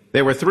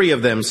 There were 3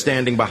 of them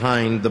standing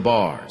behind the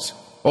bars.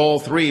 All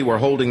 3 were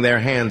holding their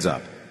hands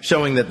up,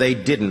 showing that they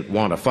didn't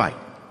want to fight.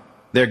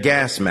 Their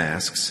gas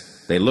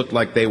masks, they looked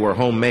like they were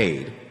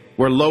homemade,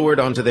 were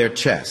lowered onto their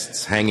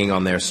chests, hanging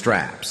on their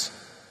straps.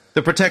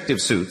 The protective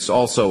suits,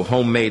 also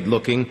homemade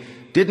looking,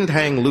 didn't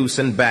hang loose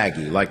and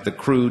baggy like the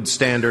crude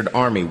standard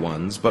army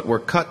ones, but were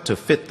cut to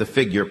fit the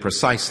figure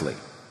precisely.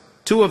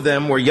 2 of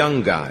them were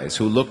young guys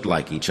who looked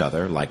like each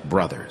other, like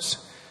brothers.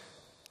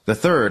 The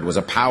third was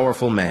a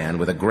powerful man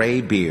with a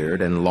gray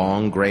beard and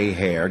long gray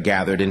hair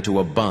gathered into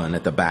a bun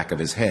at the back of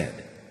his head.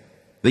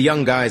 The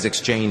young guys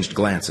exchanged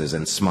glances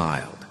and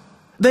smiled.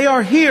 They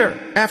are here,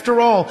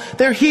 after all.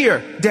 They're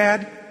here,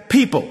 Dad.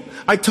 People.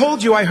 I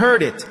told you I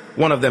heard it,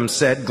 one of them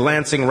said,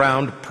 glancing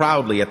round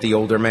proudly at the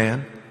older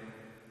man.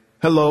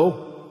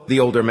 Hello, the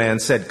older man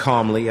said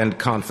calmly and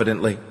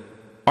confidently.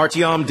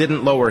 Artyom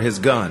didn't lower his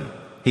gun.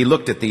 He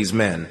looked at these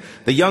men.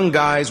 The young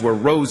guys were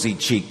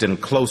rosy-cheeked and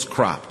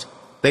close-cropped.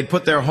 They'd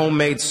put their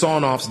homemade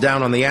sawn-offs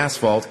down on the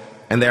asphalt,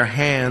 and their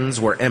hands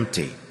were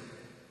empty.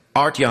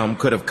 Artyom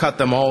could have cut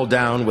them all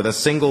down with a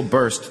single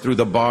burst through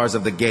the bars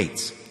of the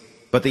gates.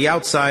 But the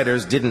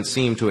outsiders didn't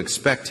seem to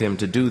expect him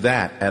to do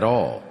that at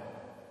all.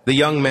 The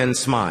young men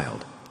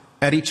smiled.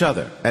 At each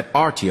other, at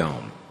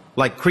Artyom,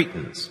 like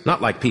cretins,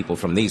 not like people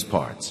from these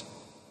parts.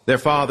 Their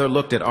father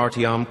looked at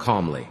Artyom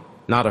calmly,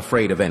 not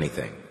afraid of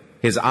anything.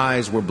 His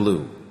eyes were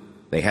blue.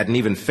 They hadn't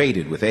even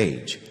faded with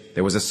age.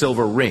 There was a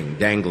silver ring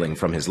dangling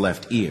from his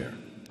left ear.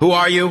 Who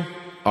are you?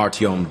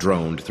 Artyom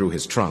droned through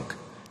his trunk.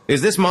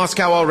 Is this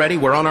Moscow already?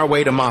 We're on our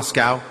way to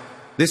Moscow.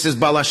 This is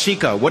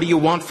Balashika. What do you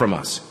want from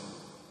us?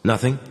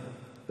 Nothing,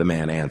 the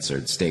man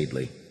answered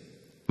staidly.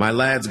 My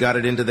lads got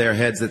it into their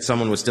heads that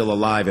someone was still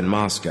alive in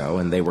Moscow,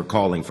 and they were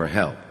calling for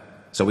help.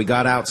 So we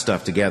got out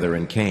stuff together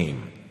and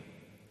came.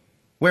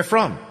 Where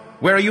from?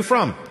 Where are you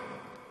from?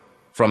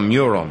 From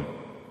Murom.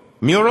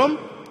 Murom?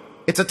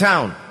 It's a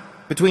town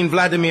between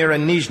Vladimir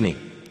and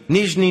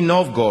Nizhny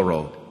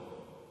Novgorod.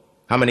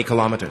 How many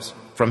kilometers?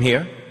 From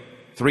here?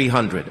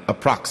 300,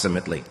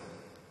 approximately.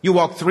 You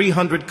walked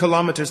 300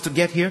 kilometers to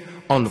get here?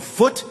 On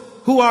foot?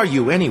 Who are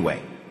you, anyway?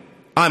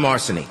 I'm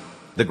Arseny,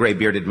 the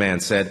gray-bearded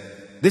man said.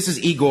 This is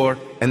Igor,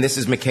 and this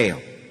is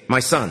Mikhail, my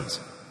sons.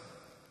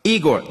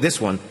 Igor, this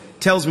one,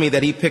 tells me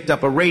that he picked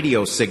up a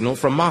radio signal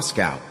from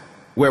Moscow.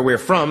 Where we're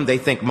from, they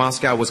think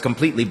Moscow was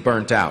completely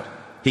burnt out.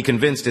 He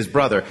convinced his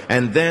brother,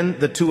 and then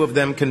the 2 of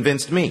them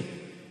convinced me.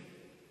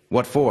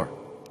 What for?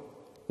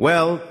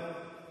 Well,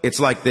 it's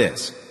like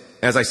this.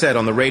 As I said,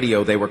 on the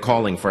radio they were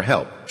calling for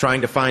help,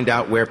 trying to find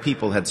out where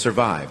people had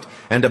survived,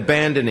 and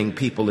abandoning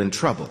people in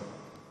trouble.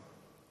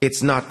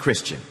 It's not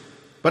Christian,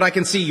 but I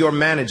can see you're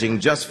managing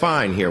just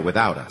fine here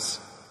without us.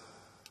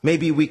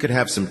 Maybe we could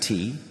have some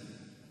tea?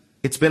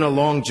 It's been a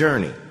long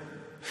journey.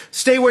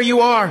 Stay where you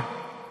are!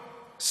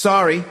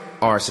 Sorry,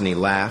 Arseny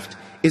laughed.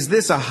 Is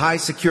this a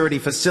high-security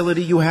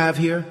facility you have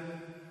here?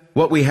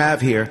 What we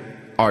have here,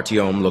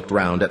 Artyom looked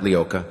round at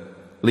Lyokha.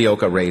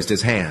 Lyokha raised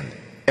his hand.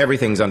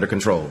 Everything's under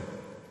control.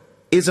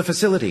 Is a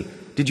facility.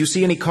 Did you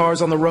see any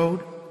cars on the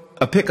road?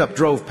 A pickup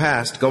drove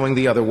past, going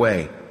the other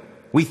way.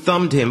 We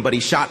thumbed him, but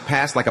he shot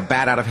past like a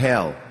bat out of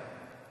hell.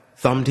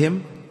 Thumbed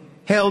him?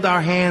 Held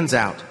our hands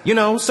out,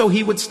 so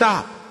he would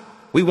stop.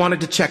 We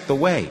wanted to check the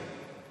way.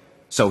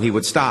 So he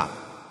would stop,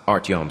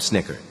 Artyom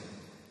snickered.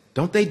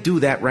 Don't they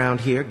do that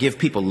round here, give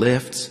people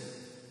lifts?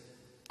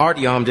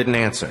 Artyom didn't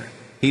answer.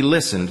 He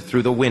listened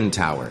through the wind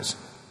towers.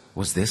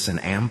 Was this an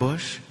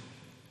ambush?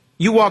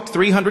 You walked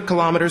 300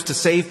 kilometers to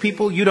save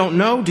people you don't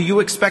know? Do you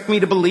expect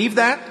me to believe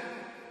that?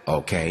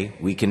 Okay,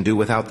 we can do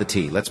without the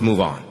tea. Let's move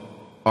on,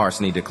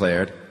 Arseny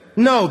declared.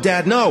 No,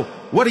 Dad, no.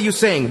 What are you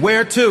saying?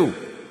 Where to?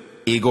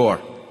 Igor,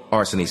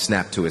 Arseny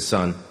snapped to his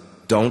son.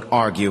 Don't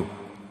argue.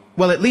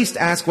 Well, at least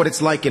ask what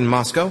it's like in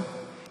Moscow.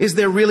 Is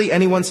there really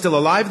anyone still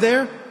alive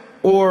there?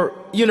 Or,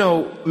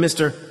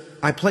 mister,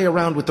 I play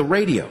around with the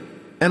radio,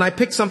 and I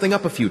picked something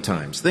up a few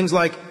times. Things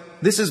like,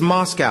 this is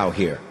Moscow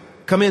here.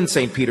 Come in,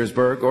 St.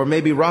 Petersburg, or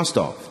maybe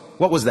Rostov.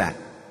 What was that?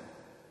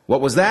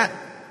 What was that?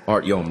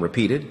 Artyom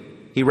repeated.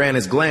 He ran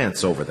his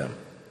glance over them,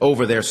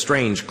 over their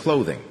strange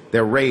clothing,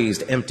 their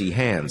raised empty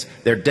hands,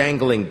 their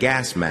dangling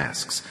gas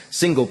masks,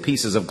 single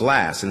pieces of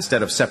glass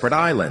instead of separate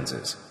eye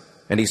lenses.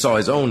 And he saw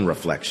his own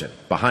reflection,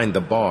 behind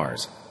the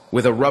bars,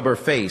 with a rubber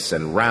face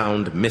and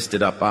round,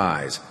 misted-up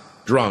eyes.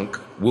 Drunk,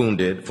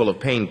 wounded, full of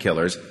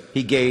painkillers,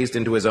 he gazed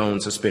into his own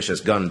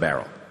suspicious gun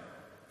barrel.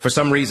 For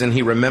some reason,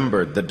 he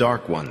remembered the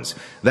Dark Ones,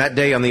 that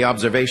day on the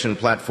observation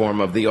platform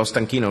of the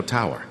Ostankino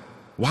Tower.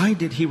 Why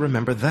did he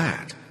remember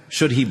that?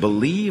 Should he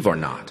believe or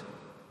not?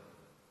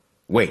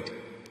 Wait.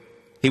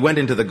 He went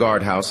into the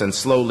guardhouse and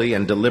slowly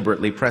and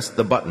deliberately pressed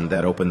the button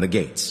that opened the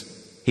gates.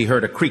 He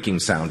heard a creaking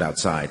sound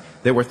outside.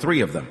 There were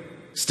 3 of them,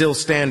 still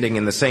standing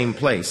in the same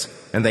place,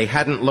 and they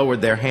hadn't lowered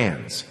their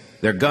hands.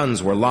 Their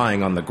guns were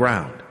lying on the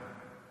ground.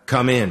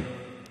 Come in.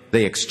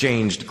 They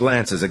exchanged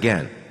glances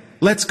again.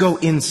 Let's go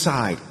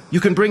inside. You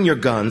can bring your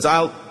guns.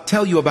 I'll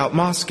tell you about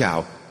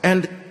Moscow.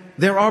 And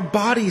there are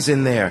bodies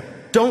in there.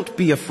 Don't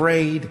be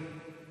afraid.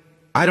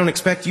 I don't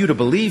expect you to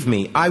believe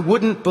me. I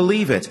wouldn't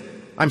believe it.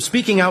 I'm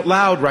speaking out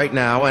loud right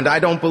now, and I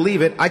don't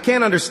believe it. I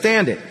can't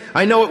understand it.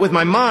 I know it with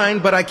my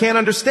mind, but I can't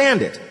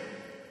understand it.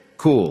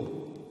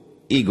 Cool.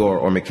 Igor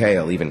or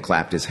Mikhail even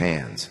clapped his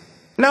hands.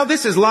 Now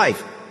this is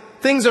life.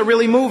 Things are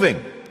really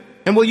moving.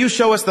 And will you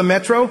show us the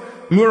metro?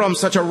 Murom's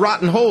such a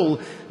rotten hole.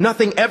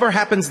 Nothing ever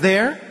happens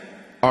there?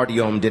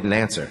 Artyom didn't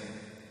answer.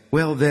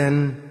 Well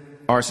then,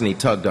 Arseny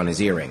tugged on his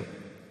earring.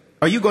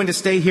 Are you going to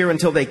stay here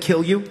until they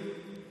kill you?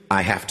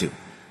 I have to.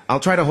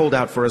 I'll try to hold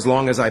out for as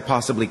long as I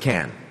possibly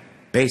can.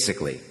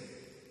 Basically.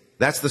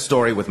 That's the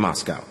story with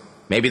Moscow.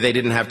 Maybe they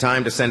didn't have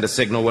time to send a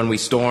signal when we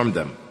stormed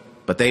them.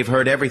 But they've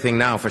heard everything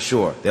now for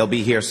sure. They'll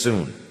be here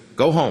soon.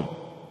 Go home.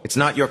 It's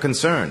not your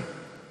concern.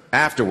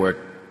 Afterward,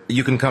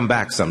 you can come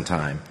back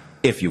sometime,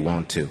 if you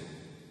want to.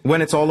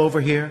 When it's all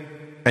over here,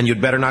 and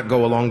you'd better not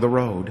go along the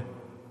road.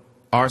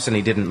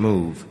 Arseny didn't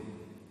move.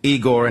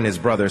 Igor and his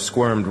brother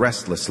squirmed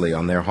restlessly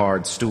on their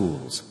hard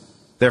stools.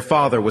 Their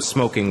father was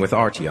smoking with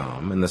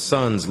Artyom, and the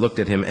sons looked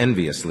at him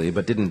enviously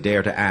but didn't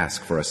dare to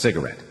ask for a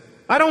cigarette.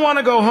 I don't want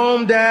to go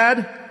home,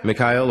 Dad,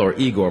 Mikhail or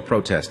Igor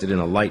protested in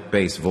a light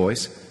bass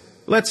voice.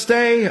 Let's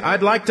stay.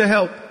 I'd like to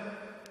help.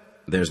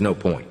 There's no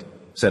point,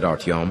 said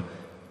Artyom.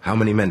 How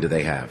many men do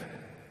they have?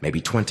 Maybe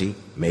 20,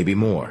 maybe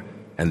more,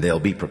 and they'll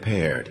be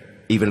prepared.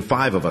 Even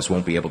 5 of us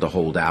won't be able to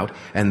hold out,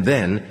 and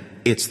then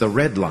it's the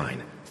Red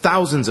Line.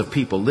 Thousands of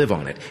people live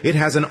on it. It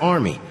has an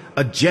army,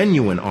 a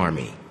genuine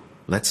army.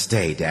 Let's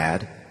stay,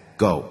 Dad.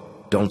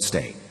 Go. Don't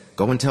stay.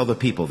 Go and tell the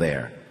people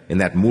there, in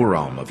that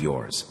Murom of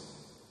yours.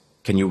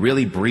 Can you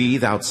really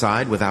breathe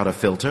outside without a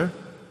filter?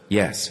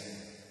 Yes.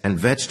 And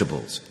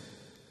vegetables.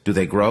 Do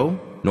they grow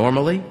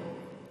normally?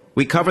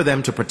 We cover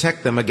them to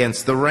protect them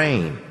against the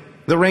rain.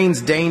 The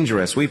rain's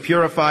dangerous. We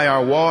purify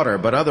our water,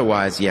 but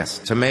otherwise, yes,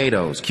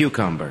 tomatoes,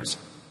 cucumbers.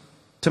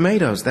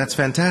 Tomatoes, that's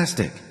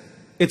fantastic.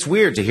 It's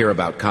weird to hear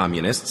about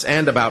communists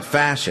and about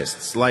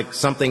fascists, like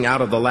something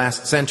out of the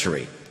last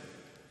century.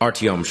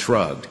 Artyom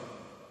shrugged.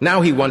 Now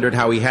he wondered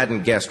how he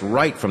hadn't guessed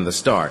right from the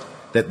start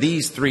that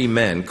these 3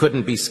 men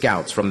couldn't be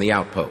scouts from the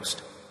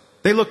outpost.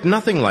 They looked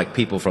nothing like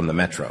people from the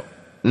metro.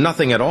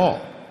 Nothing at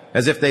all.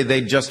 As if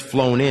they'd just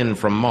flown in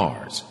from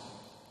Mars.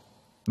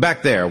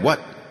 Back there, what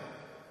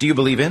do you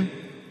believe in?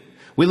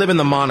 We live in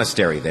the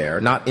monastery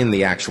there, not in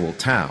the actual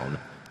town.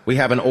 We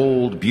have an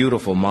old,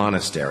 beautiful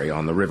monastery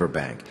on the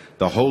riverbank,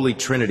 the Holy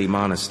Trinity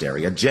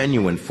Monastery, a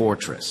genuine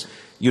fortress.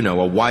 You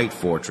know, a white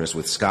fortress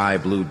with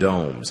sky-blue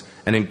domes,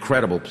 an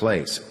incredible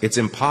place. It's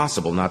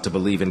impossible not to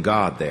believe in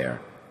God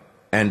there.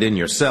 And in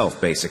yourself,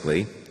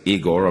 basically,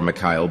 Igor or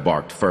Mikhail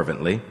barked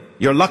fervently.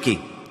 You're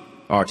lucky.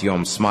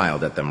 Artyom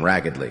smiled at them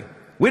raggedly.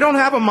 We don't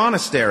have a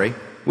monastery.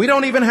 We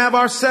don't even have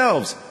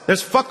ourselves.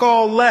 There's fuck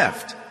all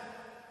left.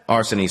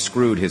 Arseny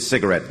screwed his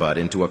cigarette butt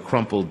into a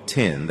crumpled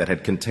tin that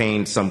had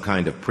contained some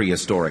kind of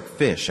prehistoric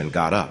fish and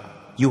got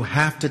up. You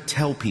have to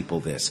tell people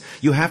this.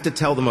 You have to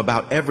tell them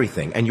about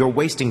everything, and you're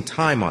wasting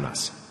time on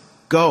us.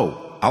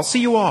 Go. I'll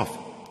see you off.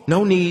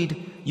 No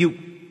need. You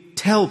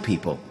tell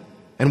people,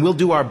 and we'll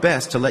do our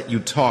best to let you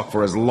talk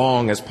for as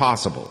long as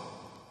possible.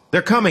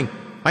 They're coming.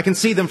 I can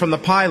see them from the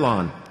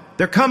pylon.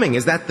 They're coming.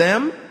 Is that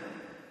them?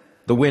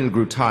 The wind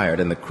grew tired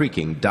and the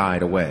creaking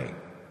died away.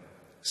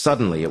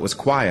 Suddenly it was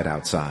quiet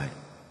outside.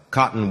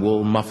 Cotton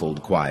wool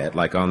muffled quiet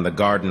like on the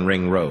Garden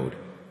Ring Road.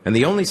 And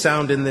the only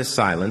sound in this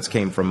silence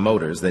came from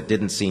motors that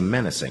didn't seem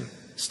menacing,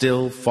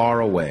 still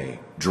far away,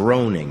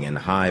 droning in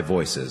high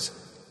voices.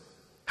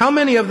 How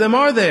many of them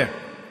are there?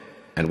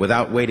 And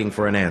without waiting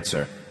for an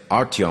answer,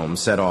 Artyom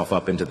set off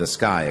up into the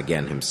sky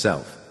again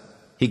himself.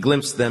 He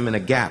glimpsed them in a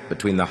gap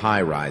between the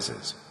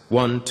high-rises.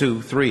 1,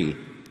 2, 3,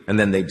 and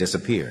then they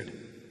disappeared.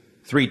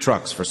 3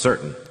 trucks for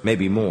certain,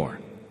 maybe more.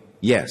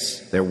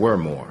 Yes, there were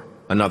more.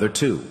 Another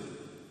 2.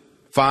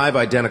 5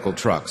 identical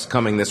trucks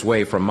coming this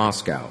way from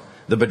Moscow.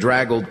 The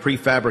bedraggled,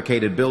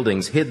 prefabricated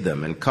buildings hid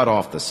them and cut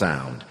off the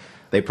sound.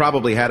 They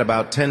probably had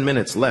about 10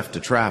 minutes left to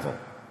travel.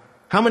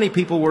 How many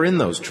people were in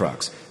those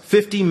trucks?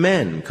 50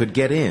 men could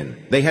get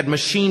in. They had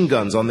machine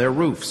guns on their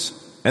roofs.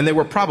 And they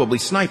were probably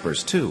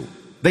snipers, too.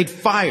 They'd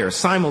fire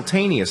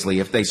simultaneously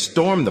if they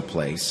stormed the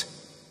place.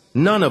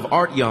 None of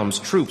Artyom's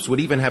troops would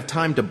even have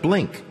time to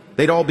blink.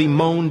 They'd all be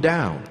mown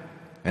down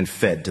and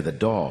fed to the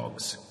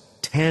dogs.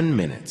 10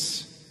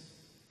 minutes.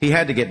 He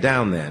had to get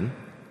down then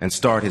and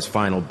start his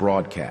final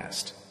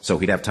broadcast, so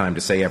he'd have time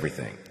to say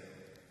everything.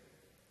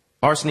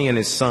 Arseny and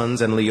his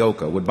sons and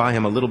Lyoka would buy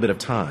him a little bit of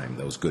time,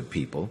 those good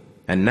people,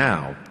 and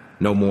now,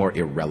 no more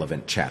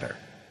irrelevant chatter.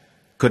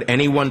 Could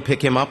anyone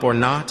pick him up or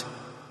not?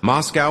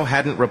 Moscow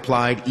hadn't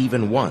replied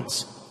even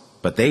once,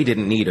 but they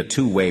didn't need a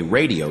two-way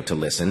radio to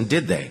listen,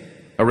 did they?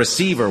 A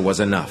receiver was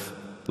enough.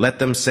 Let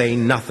them say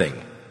nothing,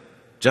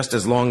 just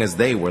as long as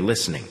they were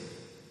listening.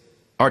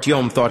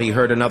 Artyom thought he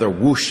heard another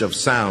whoosh of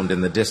sound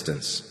in the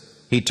distance.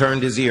 He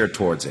turned his ear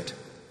towards it,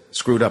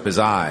 screwed up his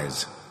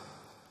eyes.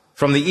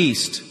 From the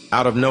east,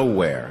 out of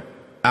nowhere,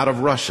 out of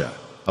Russia,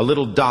 a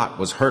little dot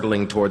was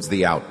hurtling towards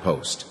the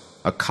outpost,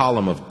 a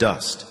column of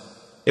dust.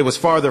 It was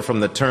farther from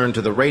the turn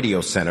to the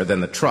radio center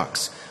than the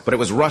trucks, but it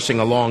was rushing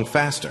along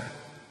faster.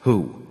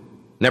 Who?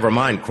 Never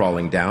mind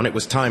crawling down, it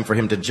was time for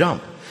him to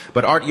jump.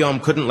 But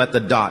Artyom couldn't let the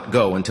dot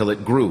go until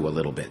it grew a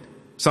little bit.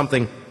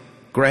 Something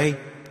gray,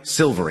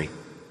 silvery.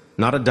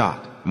 Not a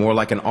dot, more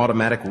like an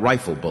automatic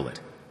rifle bullet.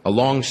 A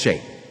long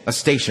shape, a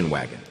station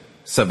wagon.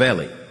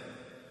 Savelli.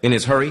 In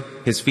his hurry,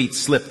 his feet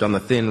slipped on the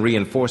thin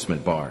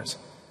reinforcement bars.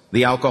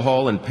 The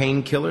alcohol and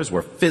painkillers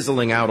were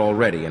fizzling out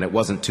already, and it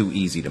wasn't too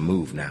easy to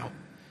move now.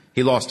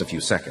 He lost a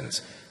few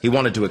seconds. He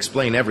wanted to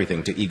explain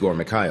everything to Igor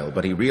Mikhail,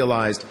 but he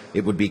realized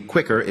it would be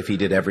quicker if he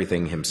did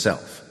everything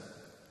himself.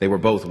 They were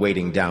both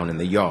waiting down in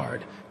the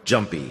yard,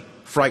 jumpy,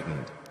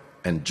 frightened,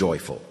 and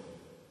joyful.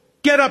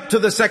 "Get up to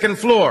the second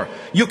floor!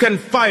 You can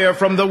fire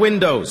from the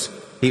windows!"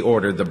 he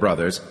ordered the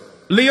brothers.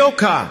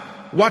 "Lyoka,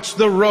 watch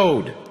the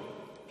road!"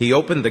 He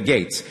opened the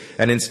gates,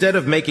 and instead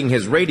of making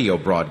his radio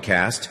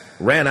broadcast,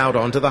 ran out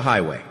onto the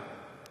highway.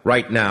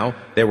 Right now,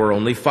 there were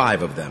only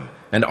 5 of them,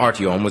 and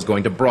Artyom was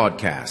going to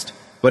broadcast.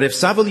 But if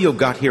Savelio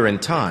got here in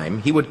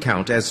time, he would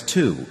count as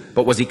 2.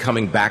 But was he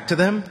coming back to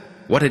them?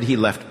 What had he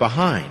left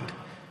behind?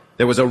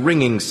 There was a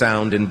ringing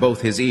sound in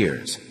both his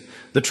ears.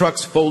 The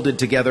trucks folded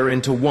together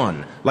into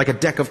one, like a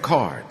deck of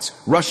cards,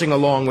 rushing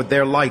along with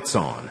their lights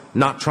on,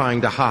 not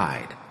trying to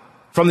hide.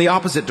 From the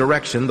opposite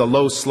direction, the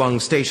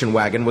low-slung station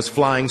wagon was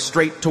flying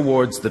straight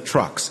towards the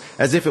trucks,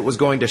 as if it was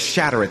going to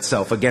shatter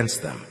itself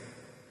against them.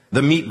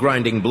 The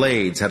meat-grinding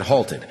blades had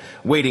halted,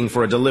 waiting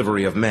for a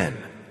delivery of men.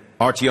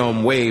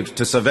 Artyom waved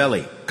to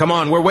Savelli. "Come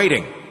on, we're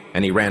waiting!"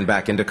 And he ran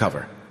back into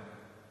cover.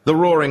 The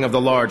roaring of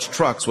the large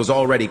trucks was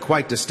already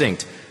quite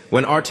distinct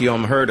when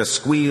Artyom heard a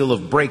squeal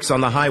of brakes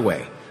on the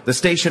highway. The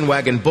station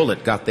wagon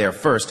bullet got there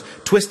first,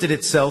 twisted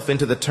itself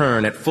into the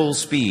turn at full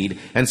speed,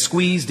 and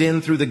squeezed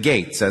in through the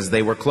gates as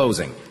they were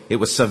closing. It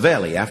was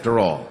Savelli, after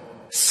all.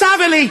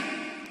 "Savelli!"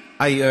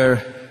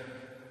 I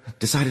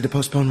decided to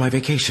postpone my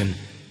vacation,"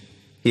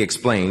 he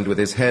explained with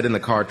his head in the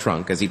car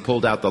trunk as he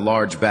pulled out the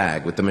large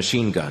bag with the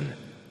machine gun.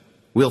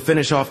 "We'll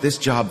finish off this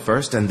job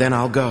first, and then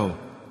I'll go."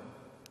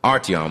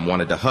 Artyom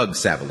wanted to hug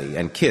Savelli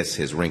and kiss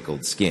his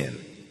wrinkled skin.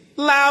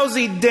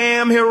 "Lousy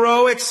damn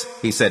heroics,"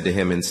 he said to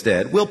him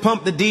instead. "We'll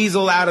pump the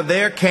diesel out of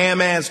their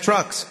cam-ass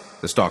trucks,"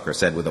 the stalker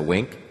said with a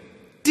wink.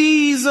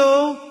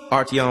 "Diesel?"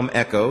 Artyom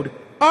echoed.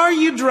 "Are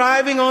you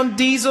driving on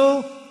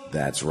diesel?"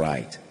 "That's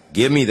right.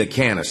 Give me the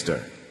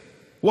canister."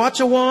 "What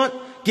you want?"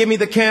 "Give me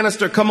the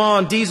canister. Come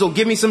on, diesel.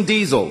 Give me some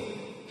diesel."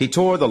 He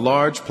tore the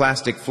large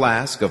plastic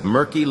flask of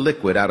murky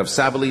liquid out of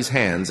Savelli's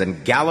hands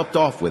and galloped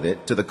off with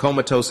it to the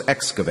comatose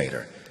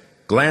excavator,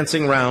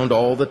 glancing round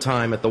all the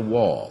time at the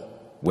wall.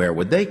 Where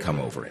would they come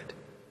over it?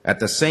 At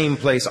the same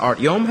place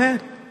Artyom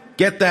had?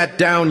 "Get that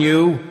down,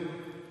 you!"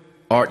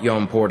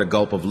 Artyom poured a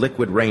gulp of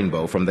liquid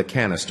rainbow from the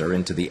canister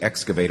into the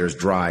excavator's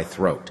dry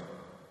throat.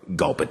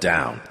 "Gulp it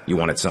down. You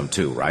wanted some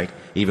too, right?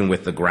 Even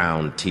with the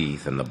ground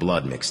teeth and the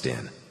blood mixed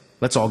in.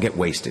 Let's all get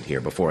wasted here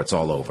before it's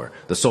all over.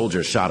 The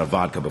soldiers shot a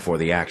vodka before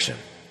the action."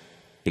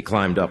 He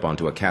climbed up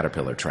onto a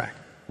caterpillar track.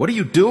 "What are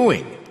you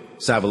doing?"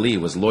 Savelli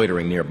was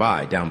loitering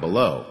nearby, down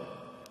below.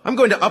 "I'm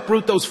going to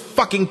uproot those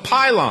fucking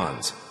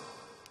pylons!"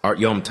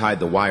 Artyom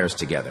tied the wires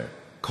together,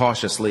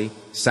 cautiously,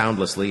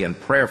 soundlessly, and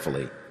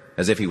prayerfully,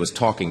 as if he was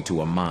talking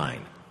to a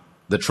mine.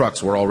 The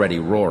trucks were already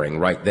roaring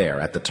right there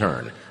at the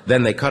turn.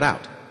 Then they cut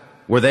out.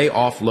 Were they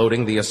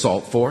offloading the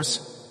assault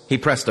force? He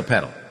pressed a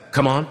pedal.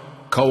 Come on,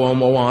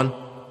 Ko-Omo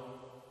on.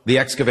 The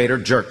excavator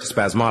jerked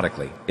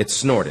spasmodically. It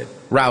snorted,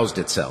 roused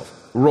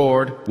itself,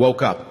 roared,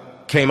 woke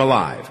up, came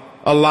alive.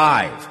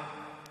 Alive!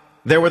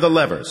 There were the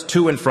levers,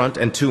 2 in front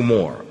and 2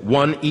 more,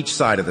 1 each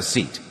side of the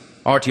seat.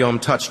 Artyom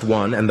touched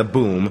one and the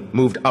boom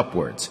moved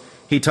upwards.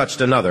 He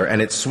touched another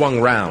and it swung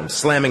round,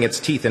 slamming its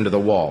teeth into the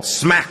wall.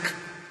 Smack!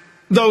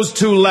 Those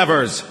 2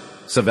 levers!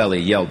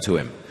 Savelli yelled to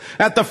him.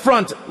 At the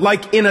front,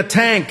 like in a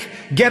tank!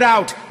 Get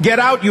out,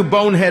 you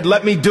bonehead,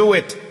 let me do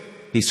it!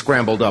 He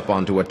scrambled up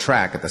onto a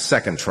track at the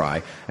second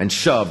try and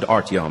shoved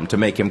Artyom to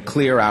make him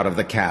clear out of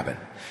the cabin.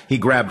 He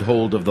grabbed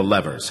hold of the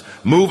levers.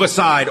 Move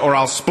aside or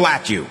I'll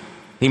splat you!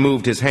 He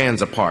moved his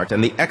hands apart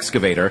and the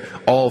excavator,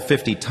 all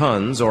 50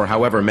 tons or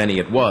however many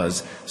it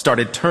was,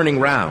 started turning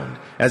round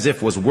as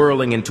if was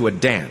whirling into a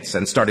dance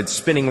and started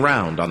spinning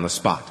round on the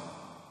spot.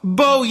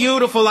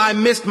 Beautiful, I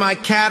missed my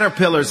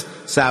caterpillars,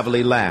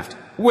 Savelli laughed.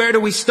 Where do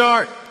we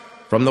start?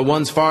 From the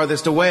ones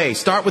farthest away.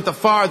 Start with the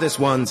farthest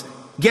ones.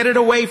 Get it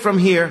away from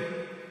here.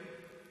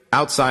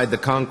 Outside the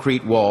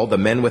concrete wall, the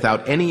men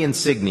without any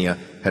insignia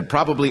had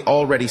probably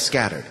already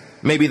scattered.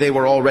 Maybe they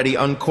were already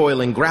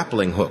uncoiling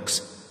grappling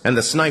hooks, and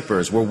the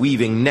snipers were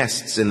weaving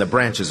nests in the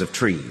branches of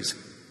trees.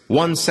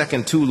 1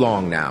 second too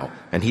long now,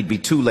 and he'd be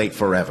too late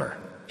forever.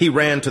 He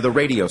ran to the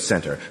radio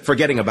center,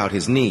 forgetting about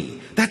his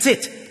knee. That's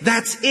it!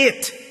 That's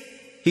it!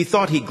 He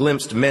thought he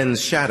glimpsed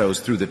men's shadows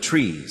through the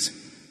trees.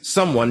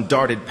 Someone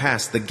darted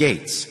past the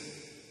gates.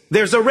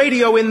 There's a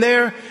radio in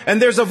there,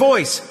 and there's a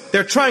voice.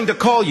 They're trying to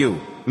call you,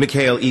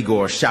 Mikhail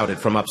Igor shouted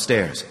from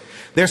upstairs.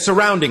 They're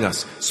surrounding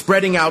us,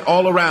 spreading out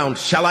all around.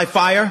 Shall I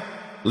fire?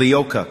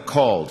 Lyokha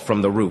called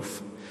from the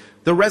roof.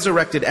 The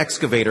resurrected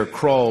excavator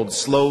crawled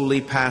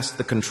slowly past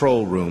the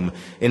control room,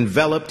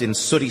 enveloped in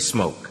sooty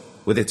smoke,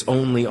 with its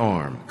only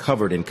arm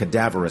covered in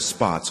cadaverous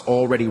spots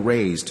already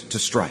raised to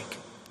strike.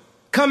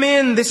 Come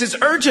in, this is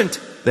urgent,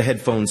 the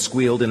headphone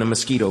squealed in a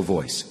mosquito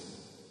voice.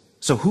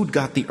 So who'd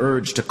got the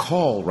urge to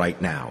call right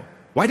now?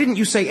 Why didn't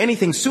you say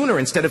anything sooner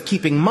instead of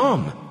keeping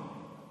mum?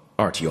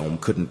 Artyom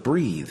couldn't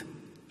breathe.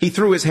 He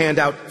threw his hand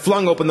out,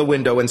 flung open the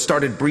window, and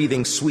started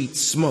breathing sweet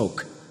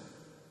smoke.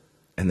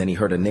 And then he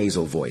heard a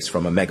nasal voice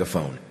from a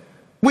megaphone.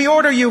 We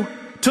order you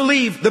to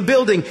leave the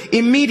building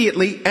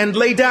immediately and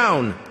lay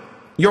down.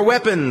 Your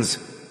weapons,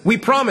 we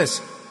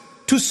promise,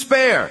 to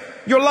spare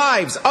your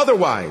lives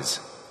otherwise.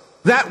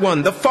 That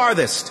one, the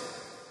farthest.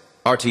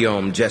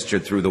 Artyom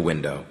gestured through the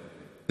window.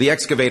 The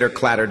excavator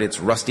clattered its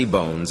rusty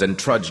bones and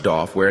trudged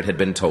off where it had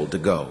been told to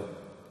go.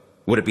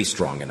 Would it be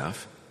strong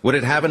enough? Would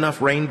it have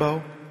enough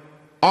rainbow?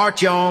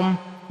 Artyom,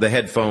 the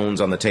headphones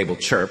on the table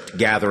chirped,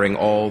 gathering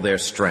all their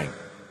strength.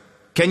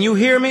 Can you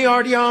hear me,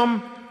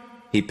 Artyom?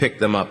 He picked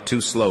them up too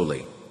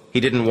slowly.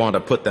 He didn't want to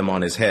put them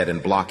on his head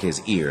and block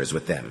his ears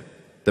with them.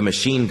 The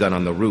machine gun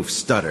on the roof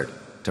stuttered.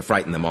 To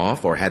frighten them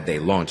off, or had they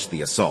launched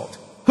the assault?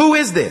 Who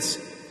is this?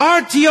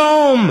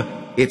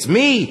 Artyom! It's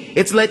me!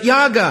 It's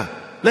Letyaga!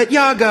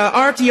 Letyaga,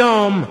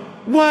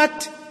 Artyom!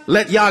 What?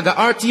 Letyaga,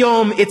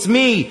 Artyom, it's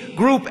me!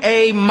 Group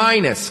A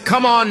minus.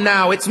 Come on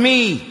now, it's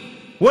me!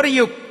 What are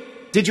you...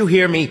 Did you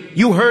hear me?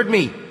 You heard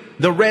me!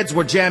 The Reds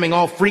were jamming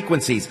all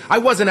frequencies. I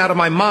wasn't out of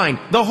my mind.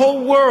 The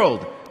whole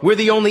world! We're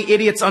the only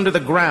idiots under the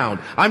ground.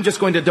 I'm just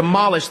going to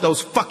demolish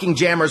those fucking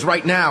jammers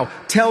right now.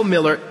 Tell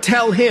Miller,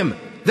 tell him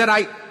that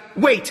I...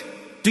 Wait!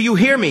 Do you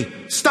hear me?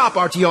 Stop,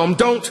 Artyom,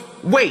 don't...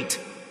 Wait!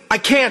 I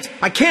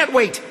can't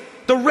wait!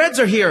 The Reds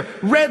are here!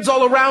 Reds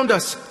all around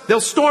us!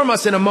 They'll storm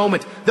us in a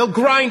moment. They'll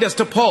grind us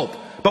to pulp.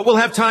 But we'll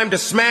have time to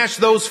smash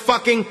those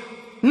fucking...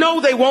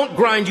 No, they won't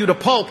grind you to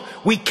pulp.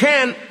 We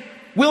can...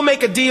 We'll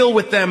make a deal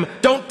with them.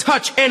 Don't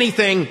touch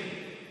anything.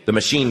 The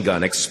machine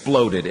gun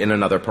exploded in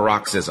another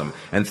paroxysm,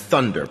 and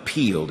thunder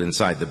pealed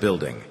inside the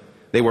building.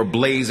 They were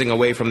blazing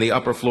away from the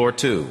upper floor,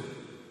 too.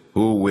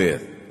 Who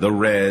with? The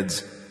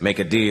Reds? Make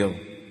a deal?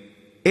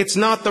 It's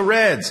not the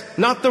Reds.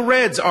 Not the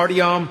Reds,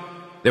 Artyom.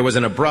 There was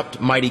an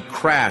abrupt, mighty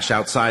crash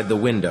outside the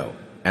window,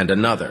 and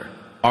another.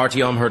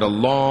 Artyom heard a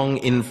long,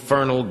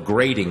 infernal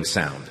grating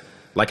sound,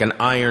 like an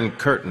iron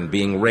curtain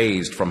being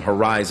raised from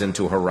horizon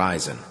to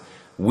horizon.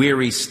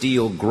 Weary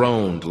steel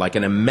groaned like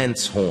an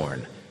immense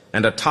horn,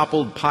 and a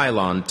toppled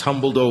pylon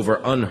tumbled over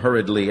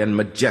unhurriedly and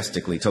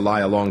majestically to lie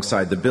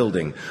alongside the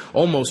building,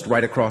 almost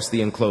right across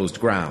the enclosed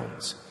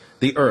grounds.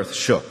 The earth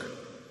shook.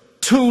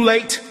 Too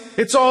late!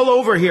 It's all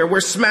over here!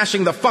 We're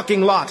smashing the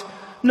fucking lot!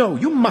 No,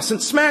 you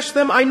mustn't smash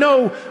them, I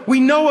know! We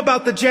know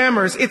about the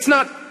jammers! It's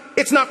not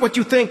what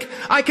you think!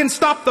 I can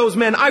stop those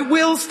men! I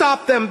will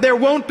stop them! There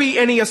won't be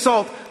any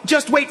assault!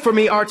 Just wait for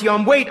me,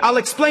 Artyom! Wait, I'll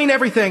explain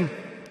everything!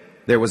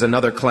 There was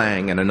another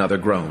clang and another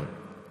groan.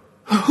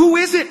 Who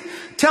is it?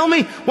 Tell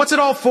me, what's it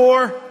all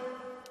for?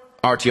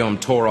 Artyom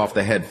tore off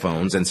the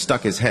headphones and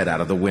stuck his head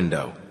out of the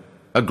window.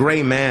 A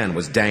gray man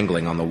was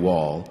dangling on the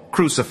wall,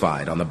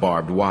 crucified on the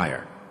barbed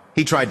wire.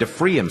 He tried to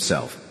free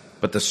himself,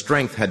 but the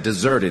strength had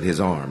deserted his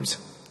arms.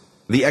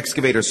 The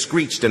excavator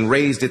screeched and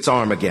raised its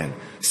arm again.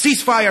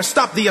 "Ceasefire!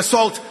 Stop the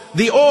assault!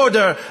 The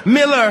order!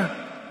 Miller!"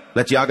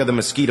 Letyaga the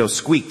mosquito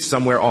squeaked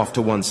somewhere off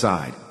to one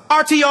side.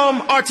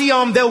 "Artyom!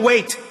 Artyom! They'll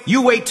wait!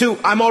 You wait too!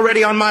 I'm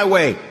already on my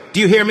way! Do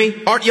you hear me,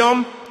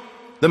 Artyom?"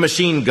 The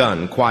machine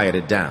gun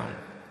quieted down.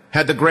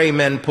 Had the gray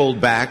men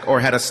pulled back, or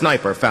had a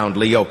sniper found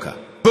Lyoka?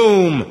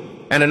 Boom!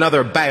 And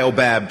another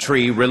baobab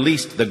tree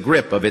released the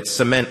grip of its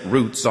cement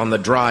roots on the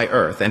dry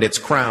earth and its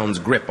crown's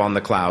grip on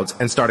the clouds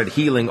and started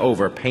heeling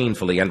over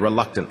painfully and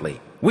reluctantly.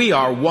 "We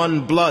are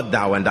one blood,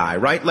 thou and I,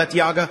 right,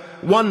 Letyaga?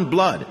 One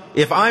blood.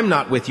 If I'm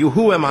not with you,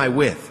 who am I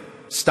with?"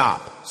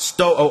 "Stop.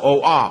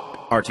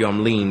 Sto-o-o-op."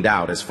 Artyom leaned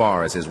out as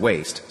far as his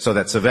waist so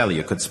that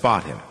Savelia could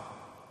spot him.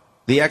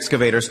 The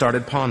excavator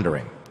started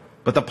pondering,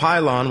 but the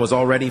pylon was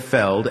already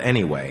felled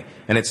anyway,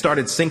 and it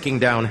started sinking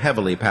down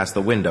heavily past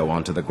the window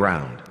onto the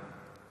ground.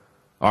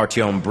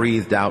 Artyom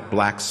breathed out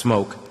black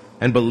smoke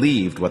and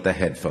believed what the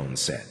headphones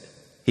said.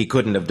 He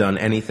couldn't have done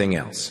anything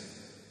else.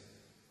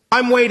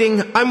 I'm waiting,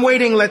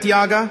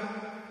 Letyaga."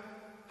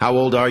 "How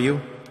old are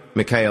you?"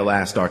 Mikhail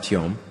asked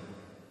Artyom.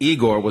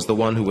 Igor was the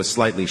one who was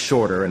slightly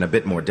shorter and a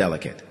bit more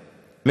delicate.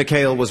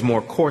 Mikhail was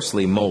more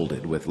coarsely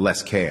molded with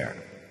less care.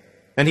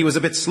 And he was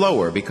a bit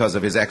slower because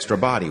of his extra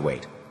body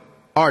weight.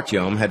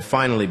 Artyom had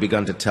finally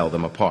begun to tell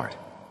them apart.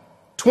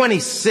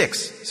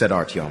 26, said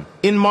Artyom.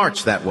 "In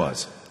March, that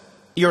was."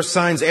 "Your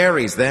sign's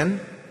Aries, then?"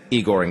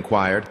 Igor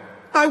inquired.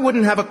 "I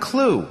wouldn't have a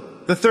clue.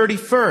 The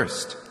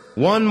 31st.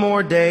 One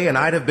more day and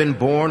I'd have been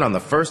born on the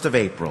 1st of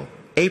April.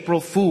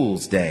 April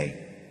Fool's Day.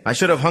 I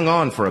should have hung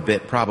on for a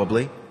bit,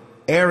 probably.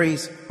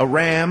 Aries, a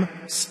ram,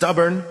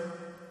 stubborn."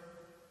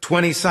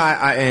 20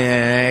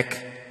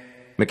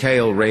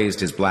 Mikhail raised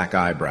his black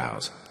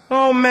eyebrows.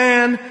 "Oh,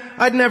 man,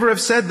 I'd never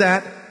have said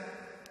that."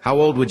 "How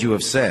old would you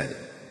have said?"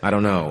 "I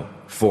don't know.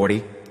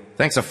 40?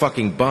 Thanks a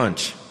fucking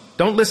bunch.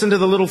 Don't listen to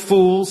the little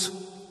fools."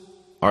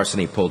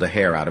 Arseny pulled a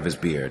hair out of his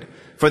beard.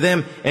 "For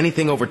them,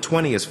 anything over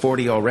 20 is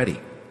 40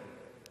 already."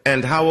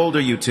 "And how old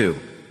are you two?"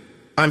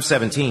 "I'm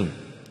 17.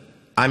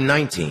 "I'm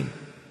 19.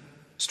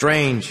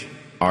 "Strange,"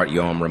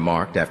 Artyom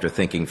remarked after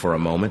thinking for a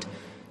moment.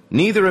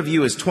 "Neither of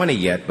you is 20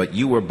 yet, but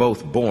you were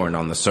both born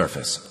on the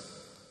surface."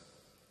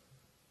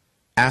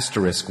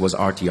 Was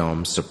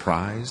Artyom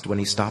surprised when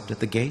he stopped at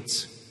the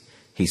gates?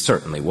 He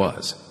certainly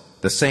was.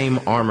 The same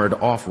armored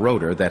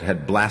off-roader that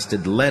had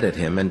blasted lead at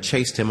him and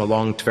chased him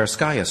along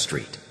Tverskaya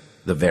Street.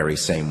 The very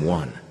same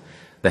one.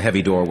 The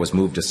heavy door was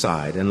moved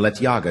aside, and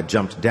Letyaga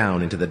jumped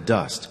down into the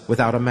dust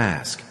without a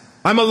mask.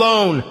 "I'm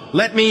alone!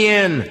 Let me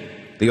in!"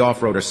 The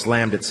off-roader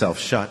slammed itself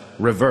shut,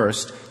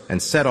 reversed,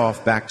 and set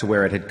off back to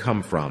where it had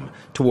come from,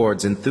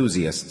 towards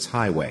Enthusiast's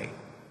Highway.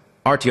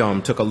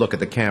 Artyom took a look at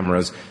the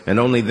cameras, and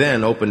only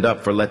then opened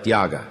up for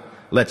Letyaga.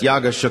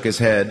 Letyaga shook his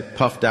head,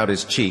 puffed out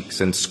his cheeks,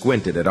 and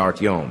squinted at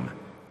Artyom.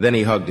 Then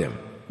he hugged him.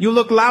 "You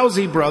look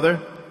lousy, brother."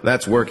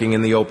 "That's working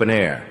in the open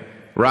air."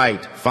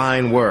 "Right,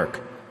 fine work.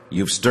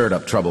 You've stirred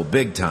up trouble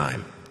big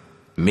time."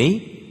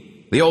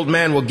 "Me?" "The old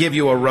man will give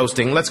you a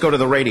roasting. Let's go to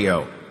the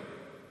radio."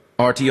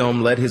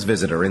 Artyom led his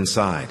visitor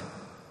inside.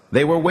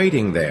 They were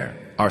waiting there,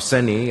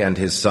 Arseny and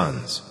his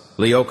sons.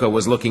 Lyoka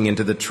was looking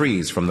into the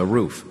trees from the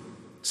roof.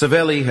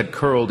 Savelia had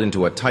curled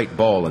into a tight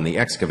ball in the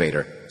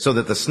excavator so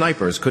that the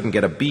snipers couldn't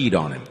get a bead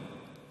on him.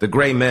 The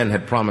gray men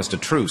had promised a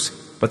truce,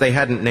 but they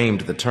hadn't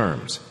named the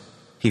terms.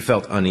 He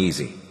felt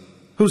uneasy.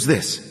 "Who's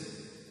this?"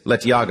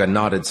 Letyaga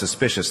nodded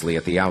suspiciously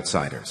at the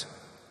outsiders.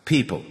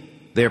 "People.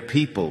 They're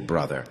people,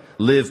 brother.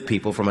 Live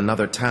people from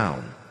another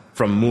town.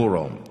 From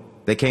Murom.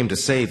 They came to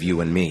save you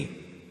and me."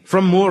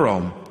 "From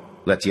Murom?"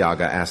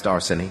 Letyaga asked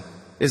Arseny.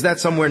 "Is that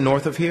somewhere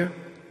north of here?"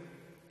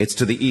 "It's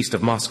to the east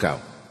of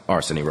Moscow,"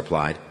 Arseny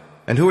replied.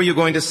 "And who are you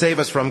going to save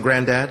us from,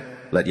 Grandad?"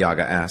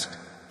 Letyaga asked.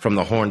 "From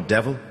the horned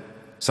devil?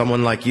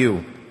 Someone like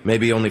you,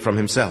 maybe only from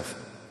himself."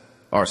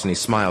 Arseny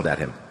smiled at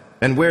him.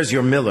 "And where's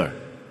your miller?"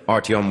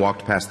 Artyom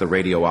walked past the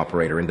radio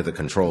operator into the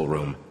control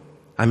room.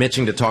 "I'm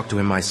itching to talk to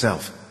him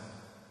myself."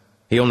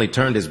 He only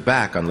turned his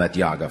back on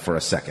Letyaga for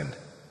a second.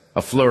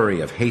 A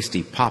flurry of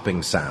hasty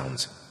popping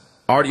sounds.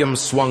 Artyom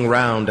swung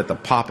round at the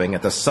popping,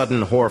 at the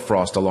sudden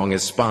hoarfrost along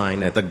his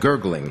spine, at the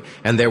gurgling,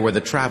 and there were the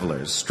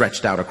travelers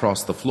stretched out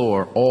across the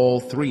floor,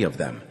 all three of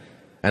them.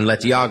 And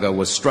Letyaga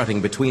was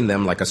strutting between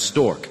them like a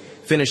stork,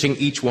 finishing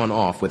each one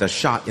off with a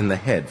shot in the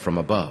head from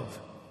above.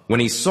 When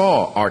he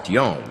saw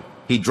Artyom,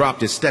 he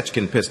dropped his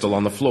Stechkin pistol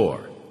on the floor.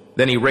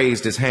 Then he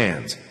raised his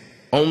hands.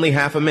 Only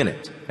half a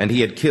minute, and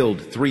he had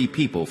killed 3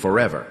 people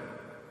forever.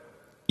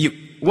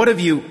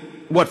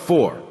 What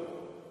for?"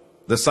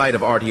 The sight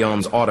of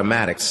Artyom's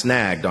automatic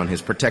snagged on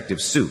his protective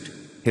suit.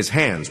 His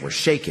hands were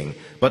shaking,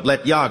 but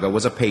Letyaga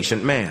was a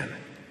patient man.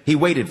 He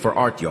waited for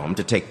Artyom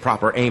to take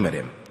proper aim at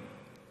him.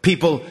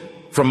 "People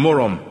from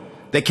Murom.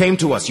 They came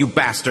to us, you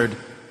bastard."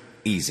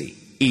 "Easy,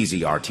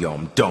 easy,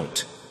 Artyom,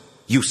 don't.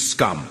 You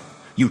scum.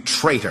 You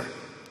traitor.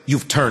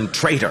 You've turned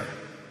traitor.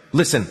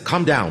 Listen,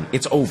 calm down.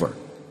 It's over.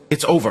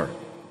 It's over."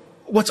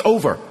 "What's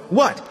over?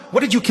 What? What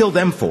did you kill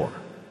them for?"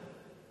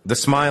 The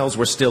smiles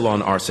were still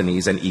on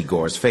Arseny's and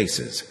Igor's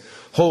faces.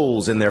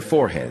 Holes in their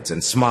foreheads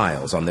and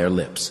smiles on their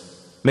lips.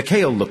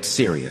 Mikhail looked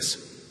serious.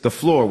 The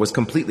floor was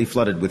completely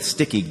flooded with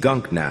sticky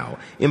gunk now.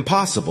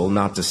 Impossible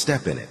not to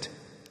step in it.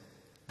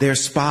 "They're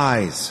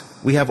spies.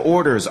 We have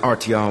orders,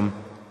 Artyom."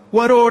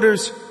 "What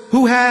orders?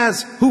 Who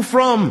has? Who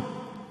from?"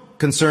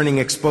 "Concerning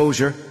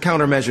exposure,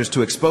 countermeasures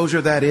to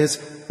exposure, that is."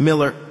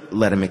 Miller,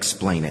 let him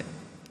explain it.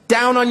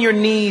 "Down on your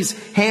knees,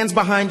 hands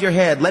behind your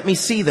head. Let me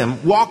see them.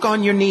 Walk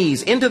on your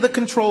knees, into the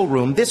control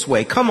room, this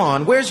way. Come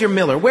on, where's your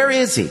Miller? Where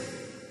is he?"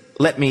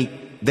 "Let me,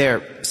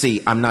 there,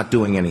 see, I'm not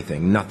doing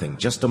anything, nothing,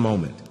 just a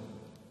moment."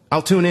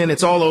 "I'll tune in,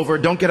 it's all over.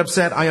 Don't get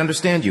upset, I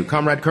understand you,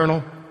 Comrade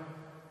Colonel."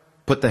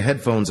 Put the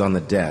headphones on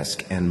the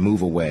desk and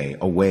move away,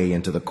 away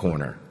into the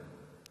corner.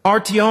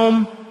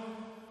 "Artyom?"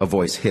 A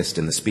voice hissed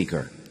in the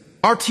speaker.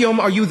 "Artyom,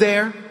 are you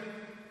there?"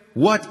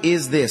 "What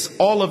is this?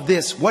 All of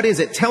this? What is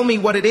it? Tell me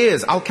what it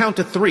is. I'll count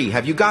to 3.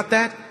 Have you got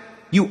that?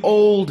 You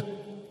old...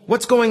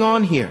 What's going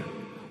on here?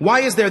 Why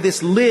is there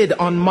this lid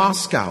on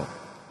Moscow?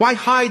 Why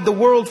hide the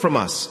world from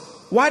us?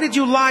 Why did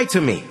you lie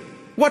to me?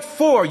 What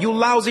for, you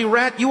lousy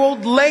rat, you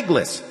old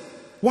legless?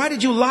 Why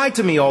did you lie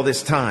to me all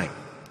this time?"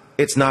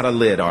 "It's not a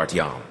lid,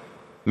 Artyom."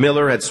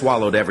 Miller had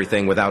swallowed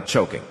everything without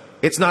choking.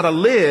 "It's not a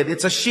lid,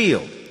 it's a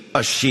shield."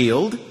 "A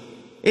shield?"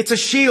 "It's a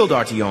shield,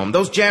 Artyom.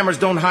 Those jammers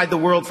don't hide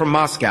the world from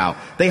Moscow.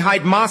 They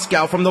hide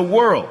Moscow from the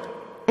world."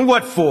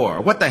 "What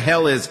for? What the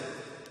hell is..."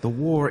 "The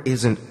war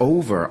isn't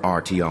over,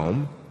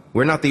 Artyom.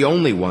 We're not the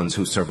only ones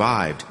who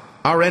survived.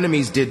 Our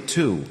enemies did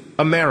too.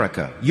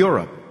 America,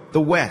 Europe,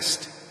 the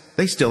West.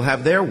 They still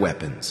have their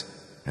weapons.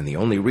 And the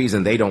only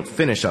reason they don't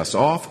finish us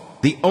off,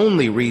 the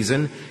only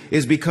reason,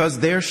 is because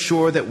they're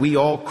sure that we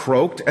all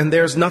croaked and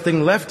there's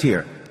nothing left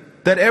here.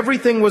 That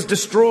everything was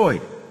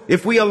destroyed.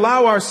 If we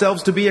allow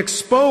ourselves to be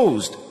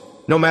exposed,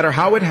 no matter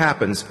how it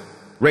happens,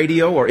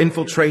 radio or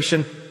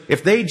infiltration,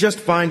 if they just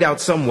find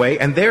out some way,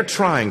 and they're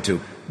trying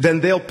to,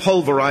 then they'll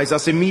pulverize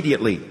us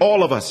immediately,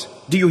 all of us.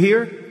 Do you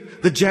hear?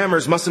 The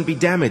jammers mustn't be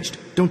damaged.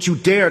 Don't you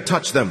dare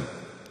touch them.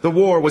 The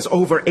war was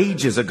over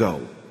ages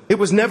ago. It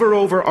was never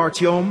over,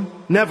 Artyom.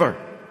 Never.